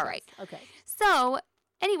sense. All yes. right. Okay. So,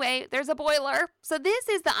 anyway, there's a boiler. So this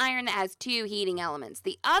is the iron that has two heating elements.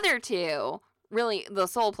 The other two, really, the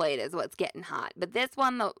sole plate is what's getting hot. But this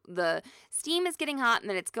one, the steam is getting hot, and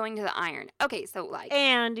then it's going to the iron. Okay, so like...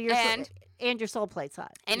 And your soul plate's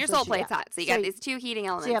hot. And your is what sole you plate's got. hot. So you got these two heating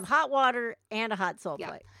elements. So you have hot water and a hot soul Yeah.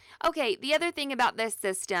 plate. Okay, the other thing about this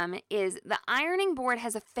system is the ironing board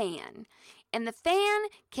has a fan, and the fan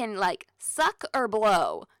can like suck or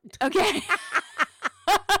blow. Okay.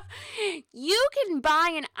 You can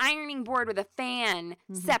buy an ironing board with a fan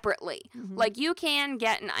separately. Like you can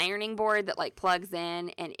get an ironing board that like plugs in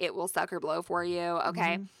and it will suck or blow for you,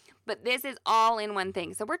 okay? But this is all in one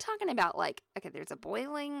thing. So we're talking about like, okay, there's a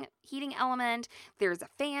boiling heating element, there's a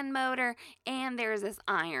fan motor, and there's this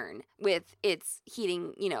iron with its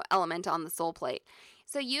heating, element on the sole plate.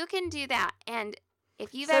 So you can do that. And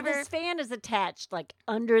if you've So ever... this fan is attached like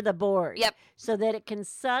under the board. Yep. So that it can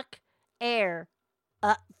suck air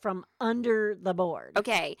up from under the board.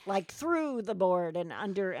 Okay. Like through the board and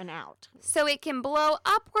under and out. So it can blow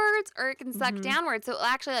upwards or it can suck downwards. So it'll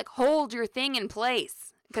actually like hold your thing in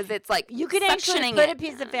place because it's like You can actually suctioning put it. a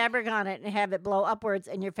piece of fabric on it and have it blow upwards,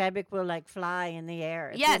 and your fabric will like fly in the air.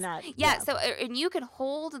 if you're Yes. not- Yeah. So and you can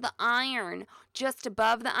hold the iron just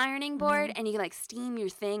above the ironing board, Mm-hmm. and you can like steam your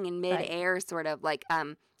thing in midair, sort of like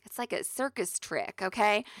it's like a circus trick.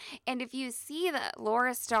 Okay. And if you see the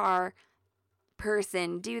Laura Star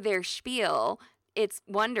person do their spiel, it's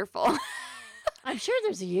wonderful. I'm sure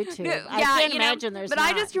there's a YouTube. Yeah, I can't imagine there's But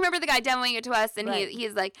not. I just remember the guy demoing it to us, and Right.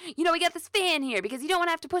 he's like, we got this fan here because you don't want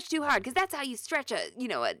to have to push too hard because that's how you stretch a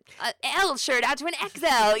L shirt out to an XL,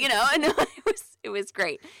 and it was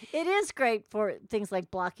great. It is great for things like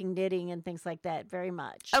blocking knitting and things like that very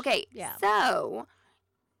much. Okay, Yeah. so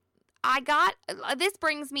I got this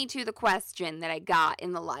brings me to the question that I got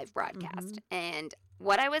in the live broadcast, and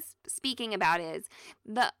what I was speaking about is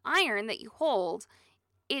the iron that you hold.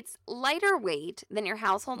 It's lighter weight than your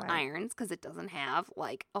household Right. irons because it doesn't have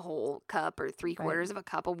like a whole cup or 3/4 of a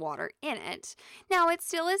cup of water in it. Now, it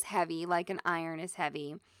still is heavy, like an iron is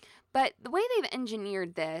heavy. But the way they've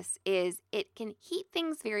engineered this is it can heat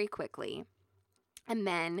things very quickly. And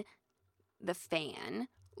then the fan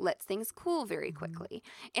lets things cool very quickly.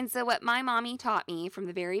 And so what my mommy taught me from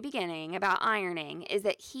the very beginning about ironing is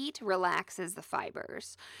that heat relaxes the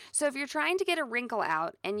fibers. So if you're trying to get a wrinkle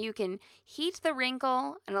out and you can heat the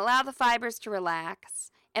wrinkle and allow the fibers to relax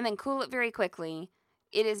and then cool it very quickly,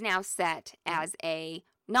 it is now set as a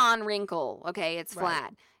non-wrinkle. Okay, it's Right.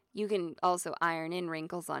 flat. You can also iron in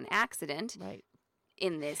wrinkles on accident Right.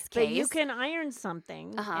 in this But case. you can iron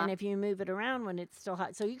something, Uh-huh. and if you move it around when it's still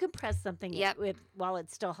hot, so you can press something Yep. while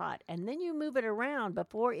it's still hot, and then you move it around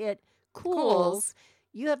before it Cools. cools.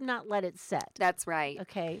 You have not let it set. That's right.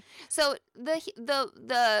 Okay. So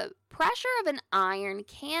the pressure of an iron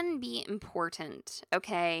can be important,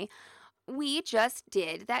 okay? We just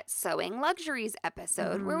did that Sewing Luxuries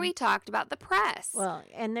episode where we talked about the press. Well,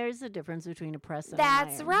 and there's a difference between a press and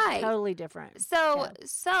That's an iron. right. Totally different.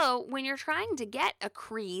 So when you're trying to get a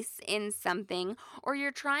crease in something or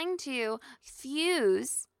you're trying to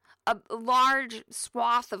fuse a large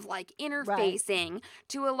swath of like interfacing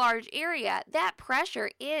to a large area, that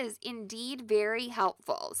pressure is indeed very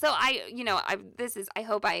helpful. So I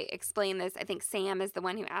hope I explained this. I think Sam is the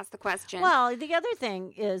one who asked the question. Well, the other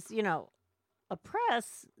thing is, a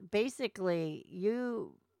press, basically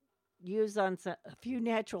you use on a few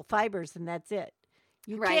natural fibers and that's it.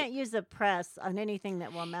 You can't use a press on anything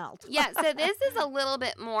that will melt. Yeah, so this is a little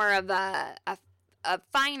bit more of a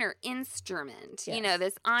finer instrument,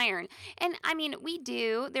 this iron. And I mean,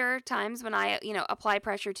 there are times when I, apply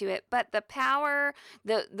pressure to it, but the power,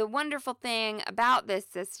 the wonderful thing about this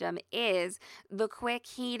system is the quick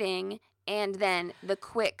heating and then the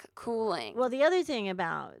quick cooling. Well, the other thing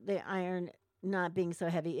about the iron not being so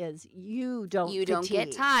heavy is you don't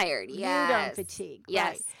get tired. Yes. You don't fatigue. Yes.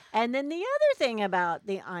 Right. And then the other thing about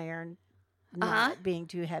the iron not being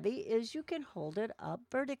too heavy is you can hold it up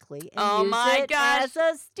vertically and use it as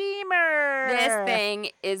a steamer. This thing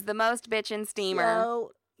is the most bitchin' steamer.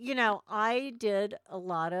 So, I did a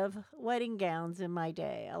lot of wedding gowns in my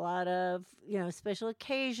day, a lot of, special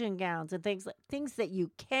occasion gowns and things that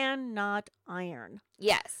you cannot iron.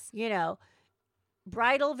 Yes.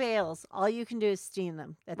 Bridal veils, all you can do is steam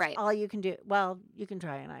them. That's right. all you can do. Well, you can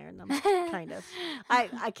try and iron them, kind of.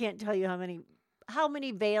 I can't tell you how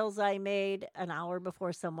many veils I made an hour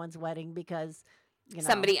before someone's wedding because,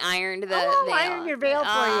 somebody ironed the veil. I'll iron your veil for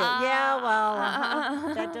you. Yeah,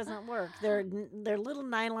 well, that doesn't work. They're little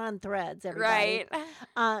nylon threads, everybody.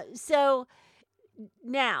 Right. So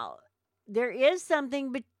now there is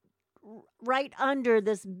something right under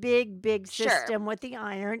this big system with the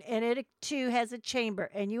iron, and it too has a chamber,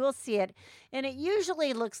 and you will see it, and it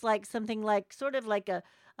usually looks like something like sort of like a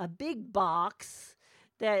big box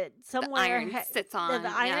that somewhere the iron sits on. The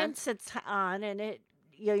iron sits on, and it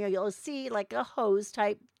you'll see like a hose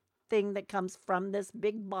type thing that comes from this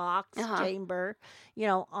big box chamber,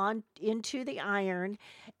 on into the iron,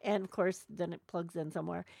 and of course then it plugs in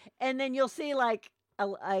somewhere, and then you'll see like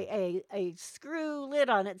a screw lid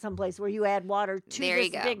on it someplace where you add water to this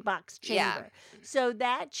big box chamber. Yeah. So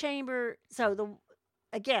that chamber, the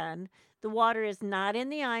water is not in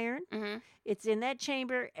the iron. Mm-hmm. It's in that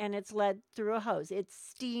chamber and it's led through a hose. It's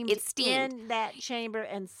steamed in that chamber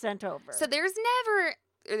and sent over. So there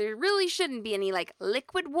really shouldn't be any like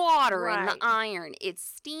liquid water in the iron. It's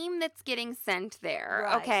steam that's getting sent there.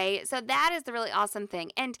 Right. Okay. So that is the really awesome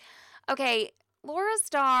thing. And okay, Laura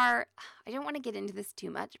Star, I don't want to get into this too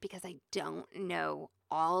much because I don't know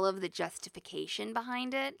all of the justification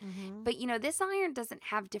behind it. Mm-hmm. But, this iron doesn't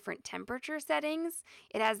have different temperature settings.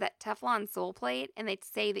 It has that Teflon sole plate, and they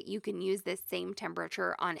say that you can use this same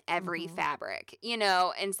temperature on every fabric,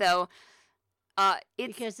 and so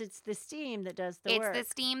because it's the steam that does the work. It's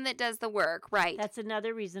the steam that does the work, right. That's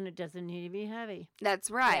another reason it doesn't need to be heavy. That's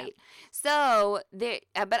right. Yeah. So,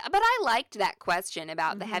 but I liked that question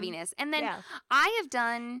about the heaviness. And then I have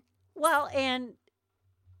done... Well, and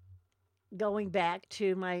going back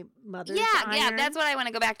to my mother's iron. Yeah, that's what I want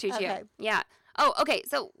to go back to, too. Okay. Yeah. Oh, okay.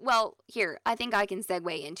 So, here, I think I can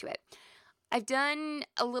segue into it. I've done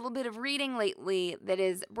a little bit of reading lately that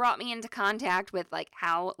has brought me into contact with like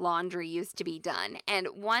how laundry used to be done. And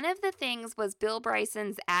one of the things was Bill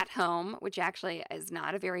Bryson's At Home, which actually is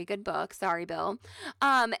not a very good book. Sorry, Bill.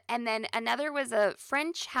 And then another was a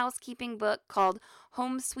French housekeeping book called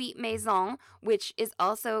Home Sweet Maison, which is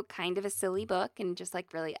also kind of a silly book and just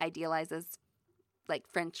like really idealizes like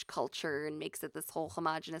French culture and makes it this whole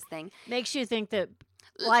homogenous thing. Makes you think that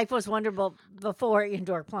life was wonderful before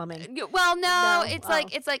indoor plumbing. Well, no, it's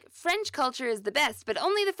like French culture is the best, but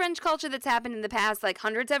only the French culture that's happened in the past like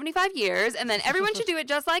 175 years, and then everyone should do it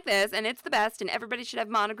just like this, and it's the best, and everybody should have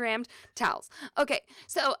monogrammed towels. Okay,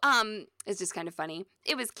 so it's just kind of funny.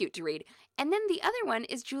 It was cute to read. And then the other one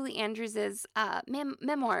is Julie Andrews's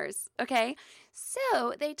memoirs. Okay,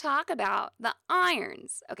 so they talk about the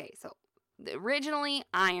irons. Okay, so originally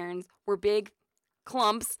irons were big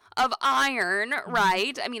clumps of iron,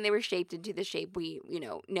 right? I mean, they were shaped into the shape we,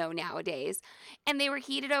 know nowadays. And they were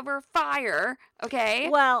heated over fire, okay?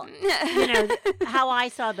 Well, how I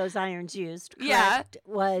saw those irons used, correct,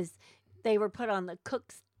 was they were put on the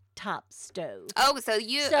cook's top stove. Oh,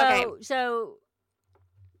 So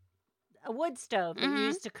a wood stove that you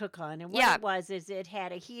used to cook on. And what it was is it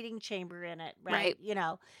had a heating chamber in it, right?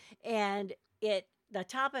 And the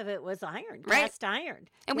top of it was iron, cast iron.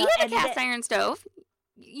 And we had a cast iron stove.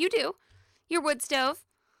 You do. Your wood stove.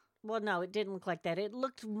 Well, no, it didn't look like that. It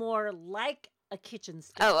looked more like a kitchen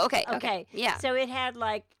stove. Oh, okay. Yeah. So it had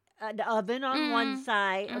like an oven on one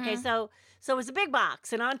side. Mm-hmm. Okay, so it was a big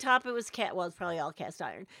box, and on top it was it's probably all cast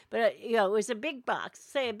iron. But, it was a big box,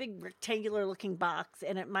 say a big rectangular looking box,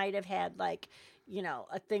 and it might have had like,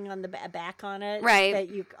 a thing on the back on it. Right. That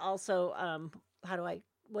you also,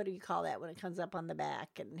 what do you call that when it comes up on the back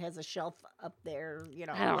and has a shelf up there,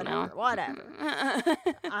 I don't know. whatever.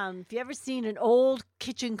 If you ever seen an old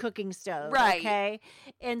kitchen cooking stove, Right. okay?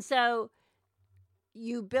 And so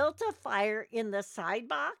you built a fire in the side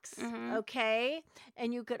box, Mhm. okay?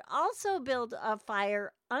 And you could also build a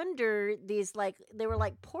fire under these, they were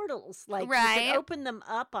like portals. You Right. could open them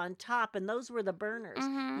up on top, and those were the burners.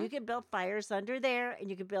 Mhm. You could build fires under there, and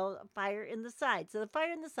you could build a fire in the side. So the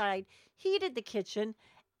fire in the side heated the kitchen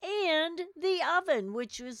and the oven,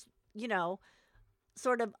 which was,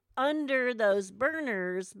 sort of under those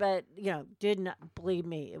burners, but, did not, believe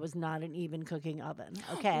me, it was not an even cooking oven,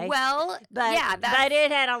 okay? Well, But, yeah, but it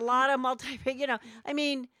had a lot of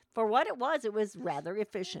for what it was rather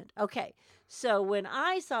efficient. Okay, so when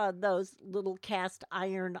I saw those little cast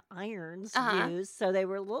iron irons used, so they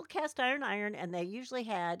were a little cast iron, and they usually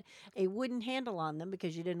had a wooden handle on them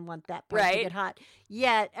because you didn't want that part to Right. get hot.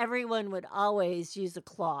 Yet everyone would always use a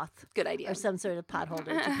cloth good idea. or some sort of pot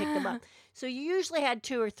holder to pick them up. So you usually had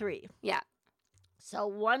 2 or 3. Yeah. So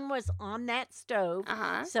one was on that stove.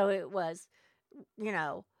 Uh-huh. So it was,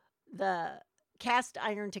 the cast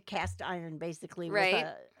iron to cast iron, basically, Right.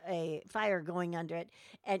 with a fire going under it.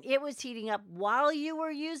 And it was heating up while you were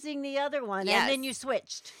using the other one. Yes. And then you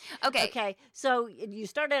switched. Okay. Okay. So you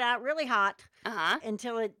started out really hot Uh-huh.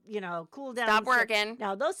 until it, cooled down. Stop So- working.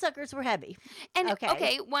 Now, those suckers were heavy. And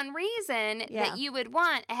Okay. one reason Yeah. that you would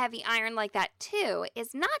want a heavy iron like that too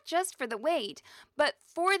is not just for the weight, but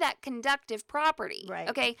for that conductive property. Right.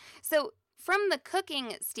 Okay. So from the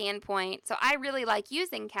cooking standpoint, so I really like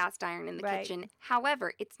using cast iron in the Right. kitchen.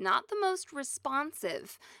 However, it's not the most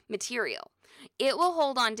responsive material. It will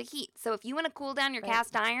hold on to heat. So if you want to cool down your Right.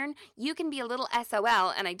 cast iron, you can be a little SOL,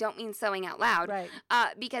 and I don't mean sewing out loud, Right.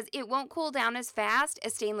 because it won't cool down as fast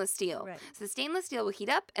as stainless steel. Right. So the stainless steel will heat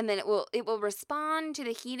up, and then it will respond to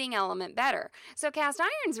the heating element better. So cast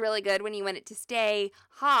iron's really good when you want it to stay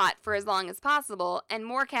hot for as long as possible, and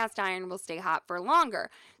more cast iron will stay hot for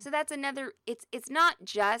longer. So that's another. It's not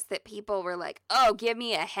just that people were like, "Oh, give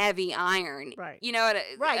me a heavy iron." Right. You know what?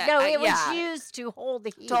 Right. No, it was yeah, used to hold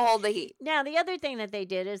the heat. to hold the heat. Now, the other thing that they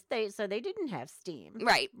did is they didn't have steam.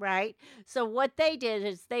 Right. Right? So what they did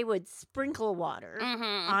is they would sprinkle water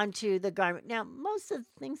Mm-hmm. onto the garment. Now, most of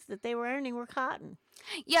the things that they were ironing were cotton.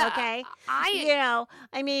 Yeah. Okay?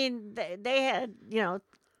 They had,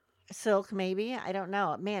 silk maybe. I don't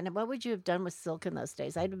know. Man, what would you have done with silk in those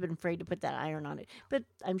days? I'd have been afraid to put that iron on it. But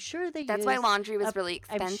I'm sure they That's used why laundry was a- really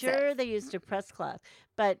expensive. I'm sure they used a press cloth.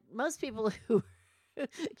 But most people who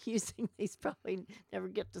using these probably never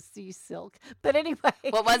get to see silk. But anyway,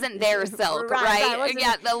 Well, it wasn't their silk, Right, right? it wasn't-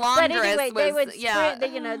 Yeah, the but laundress anyway, they was. would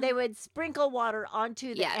Yeah. they would sprinkle water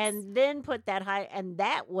onto the Yes. and then put that high, and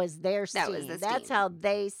that was their steam. That was the That's steam. how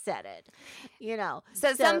they set it.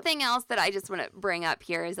 So something else that I just want to bring up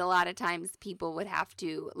here is a lot of times people would have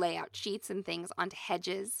to lay out sheets and things onto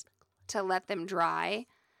hedges to let them dry.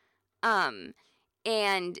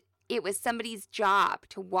 And it was somebody's job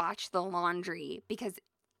to watch the laundry because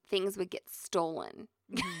things would get stolen.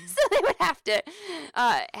 So they would have to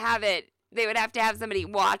they would have to have somebody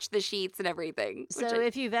watch the sheets and everything. So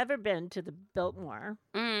if you've ever been to the Biltmore,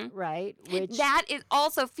 right, which that is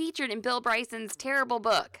also featured in Bill Bryson's terrible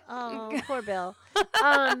book. oh, poor Bill.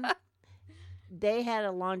 They had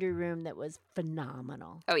a laundry room that was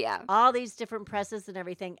phenomenal. Oh, yeah. All these different presses and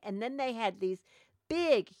everything. And then they had these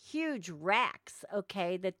big, huge racks,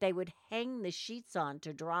 okay, that they would hang the sheets on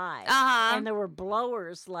to dry. Uh-huh. And there were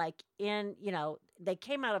blowers they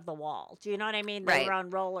came out of the wall. Do you know what I mean? They Right. were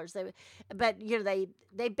on rollers.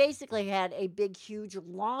 They basically had a big, huge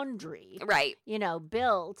laundry, Right.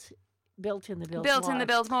 built in the Biltmore. Built in the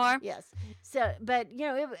Biltmore. Yes. So, but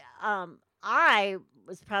I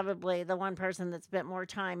was probably the one person that spent more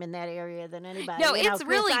time in that area than anybody. No, You know, it's 'cause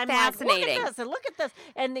really I'm fascinating. Like, look at this and look at this.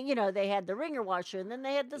 And they had the wringer washer, and then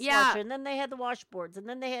they had this Yeah. washer, and then they had the washboards, and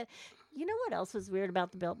then they had. You know what else was weird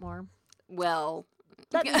about the Biltmore? Well,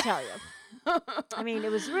 Let me tell you. I mean,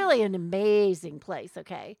 it was really an amazing place.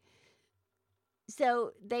 Okay.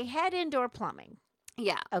 So they had indoor plumbing.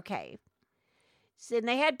 yeah, Okay. So, and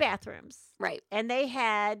they had bathrooms. right. And they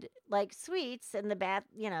had like suites in the bath,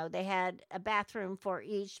 they had a bathroom for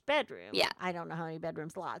each bedroom. Yeah. I don't know how many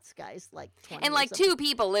bedrooms, lots, guys, like 20. And or like something. 2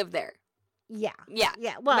 people live there. Yeah. Yeah.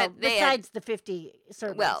 Yeah. Well, But they had- besides the 50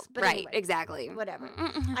 servants. Well, But right, anyway, exactly. Whatever.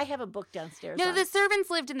 Mm-mm. I have a book downstairs. No, on the it.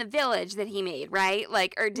 servants lived in the village that he made, right?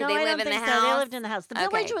 Like, or did No, they I live don't in the think house? so. They lived in the house. The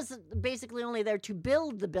village Okay. was basically only there to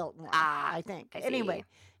build the Biltmore, Ah, I think. I see. Anyway,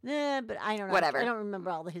 but I don't know. Whatever. I don't remember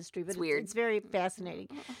all the history, but It's weird. It's very fascinating.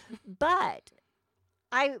 But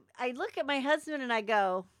I look at my husband and I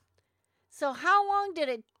go, so how long did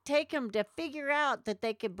it take them to figure out that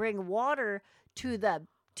they could bring water to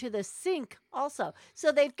the sink also?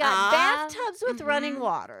 So they've got bathtubs with running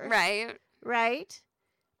water. Right?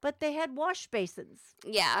 But they had wash basins.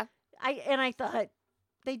 Yeah. I thought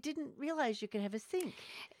they didn't realize you could have a sink.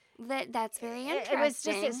 That's very interesting. It was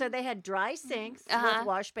just so they had dry sinks with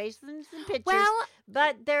wash basins and pitchers. Well,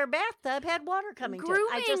 but their bathtub had water coming to it.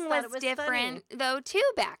 I just thought it was different funny. Though too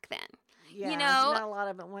back then. Yeah, you know, not a lot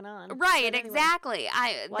of it went on. Right, Anyway, exactly.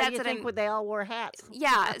 why do you think they all wore hats?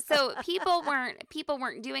 Yeah, so people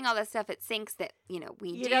weren't doing all the stuff at sinks that we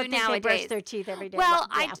you do don't think nowadays. They brush their teeth every day. Well,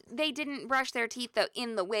 yeah. they didn't brush their teeth though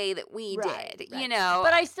in the way that we did. Right.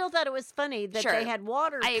 But I still thought it was funny that Sure. they had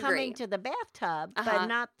water I coming agree. to the bathtub, but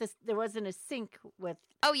not this. There wasn't a sink with.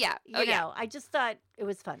 Oh yeah. You know, I just thought it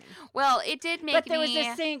was funny. Well, it did make But there was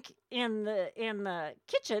a sink in the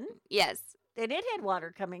kitchen. Yes. And it had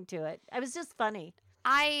water coming to it. It was just funny.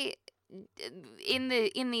 In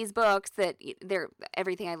these books that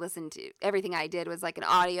everything I listened to, everything I did was like an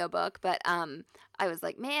audio book, but I was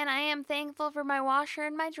like, man, I am thankful for my washer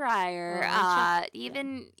and my dryer.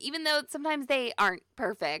 Even though sometimes they aren't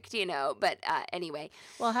perfect, but anyway.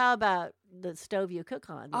 Well, how about the stove you cook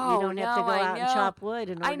on? Oh, you don't have to go out and chop wood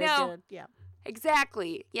in order I know. to yeah.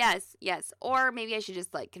 Exactly. Yes. Or maybe I should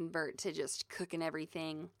just like convert to just cooking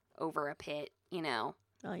everything over a pit,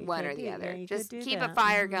 one or the other. Just keep a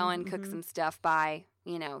fire going, cook some stuff by,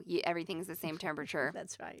 everything's the same temperature.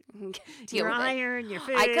 That's right. Deal your with iron, it. your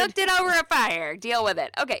food. I cooked it over a fire. Deal with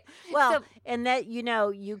it. Okay. Well, and that you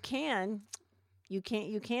can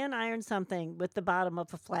iron something with the bottom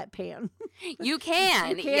of a flat pan. You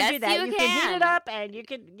can. You can yes, do that. you can heat it up and you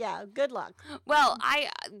can good luck. Well,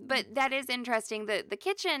 but that is interesting. The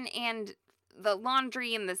kitchen and the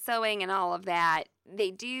laundry and the sewing and all of that,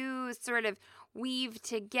 they do sort of weave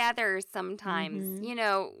together sometimes.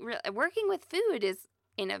 Working with food is,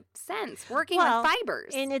 in a sense, working with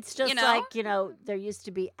fibers. And it's just like, there used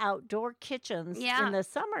to be outdoor kitchens in the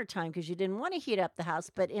summertime because you didn't want to heat up the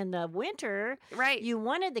house. But in the winter, you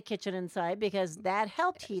wanted the kitchen inside because that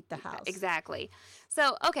helped heat the house. Exactly.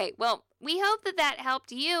 So, okay, well, we hope that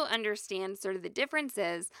helped you understand sort of the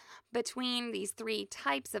differences between these three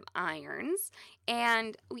types of irons.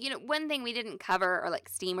 And, one thing we didn't cover are like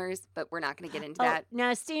steamers, but we're not going to get into that.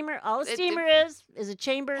 Now, all a steamer is a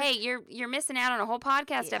chamber. Hey, you're missing out on a whole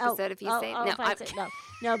podcast episode if you say no.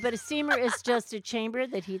 No, but a steamer is just a chamber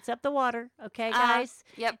that heats up the water. Okay, guys?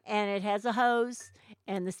 Yep. And it has a hose,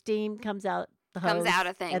 and the steam comes out the hose. Comes out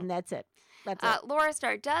a thing. And that's it. That's it. Laura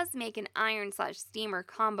Star does make an iron/steamer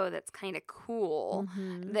combo that's kind of cool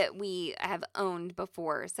that we have owned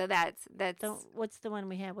before. So that's. What's the one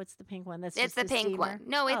we have? What's the pink one? It's the pink steamer? one.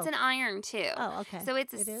 No, it's an iron too. Oh, okay. So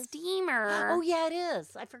it's a steamer. Oh, yeah, it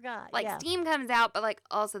is. I forgot. Like steam comes out, but like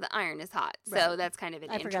also the iron is hot. Right. So that's kind of an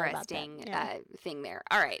interesting thing there.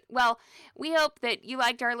 All right. Well, we hope that you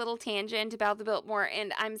liked our little tangent about the Biltmore,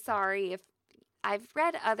 and I'm sorry if I've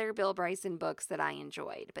read other Bill Bryson books that I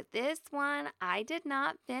enjoyed, but this one I did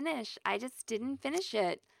not finish. I just didn't finish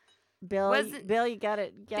it. Bill, you got to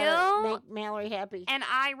make Mallory happy. And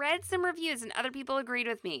I read some reviews, and other people agreed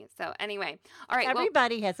with me. So anyway, all right.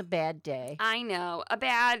 Everybody has a bad day. I know. A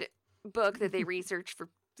bad book that they researched for,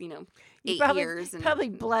 8 years. And probably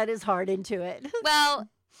bled his heart into it. Well,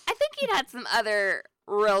 I think he'd had some other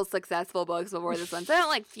real successful books before this one, so I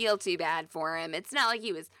don't feel too bad for him. It's not like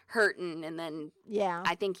he was hurting and then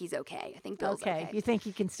I think he's okay. I think Bill's okay. You think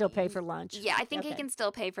he can still pay for lunch? Yeah, I think he can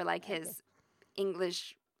still pay for like his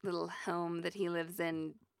English little home that he lives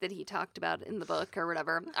in that he talked about in the book or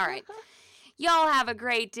whatever. All right. Y'all have a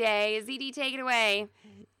great day. ZD, take it away.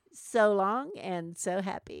 So long and so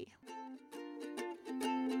happy.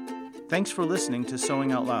 Thanks for listening to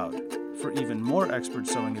Sewing Out Loud. For even more expert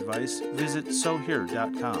sewing advice, visit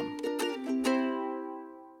sewhere.com.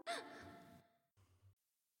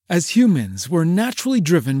 As humans, we're naturally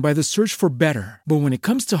driven by the search for better. But when it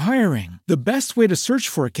comes to hiring, the best way to search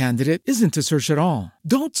for a candidate isn't to search at all.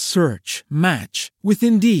 Don't search, match with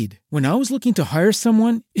Indeed. When I was looking to hire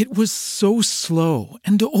someone, it was so slow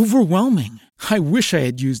and overwhelming. I wish I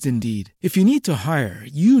had used Indeed. If you need to hire,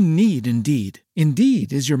 you need Indeed.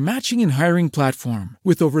 Indeed is your matching and hiring platform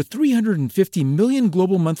with over 350 million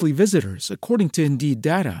global monthly visitors, according to Indeed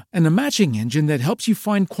data, and a matching engine that helps you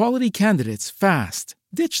find quality candidates fast.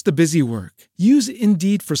 Ditch the busy work. Use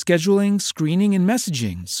Indeed for scheduling, screening, and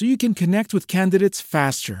messaging so you can connect with candidates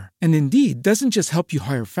faster. And Indeed doesn't just help you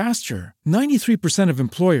hire faster. 93% of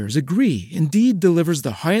employers agree Indeed delivers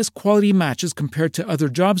the highest quality matches compared to other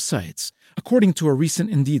job sites. according to a recent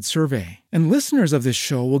Indeed survey. And listeners of this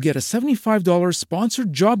show will get a $75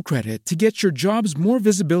 sponsored job credit to get your jobs more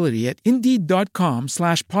visibility at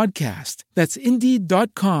Indeed.com/podcast. That's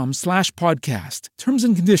Indeed.com/podcast. Terms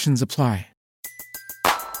and conditions apply.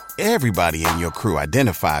 Everybody in your crew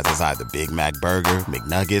identifies as either Big Mac Burger,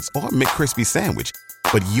 McNuggets, or McCrispy Sandwich.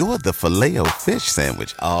 But you're the Filet-O-Fish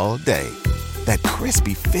Sandwich all day. That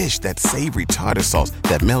crispy fish, that savory tartar sauce,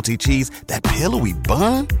 that melty cheese, that pillowy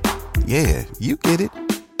bun. Yeah, you get it.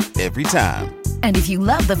 Every time. And if you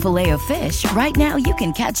love the Filet-O-Fish, right now you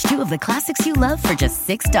can catch two of the classics you love for just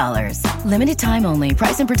 $6. Limited time only.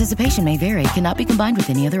 Price and participation may vary. Cannot be combined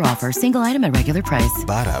with any other offer. Single item at regular price.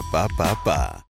 Ba-da-ba-ba-ba.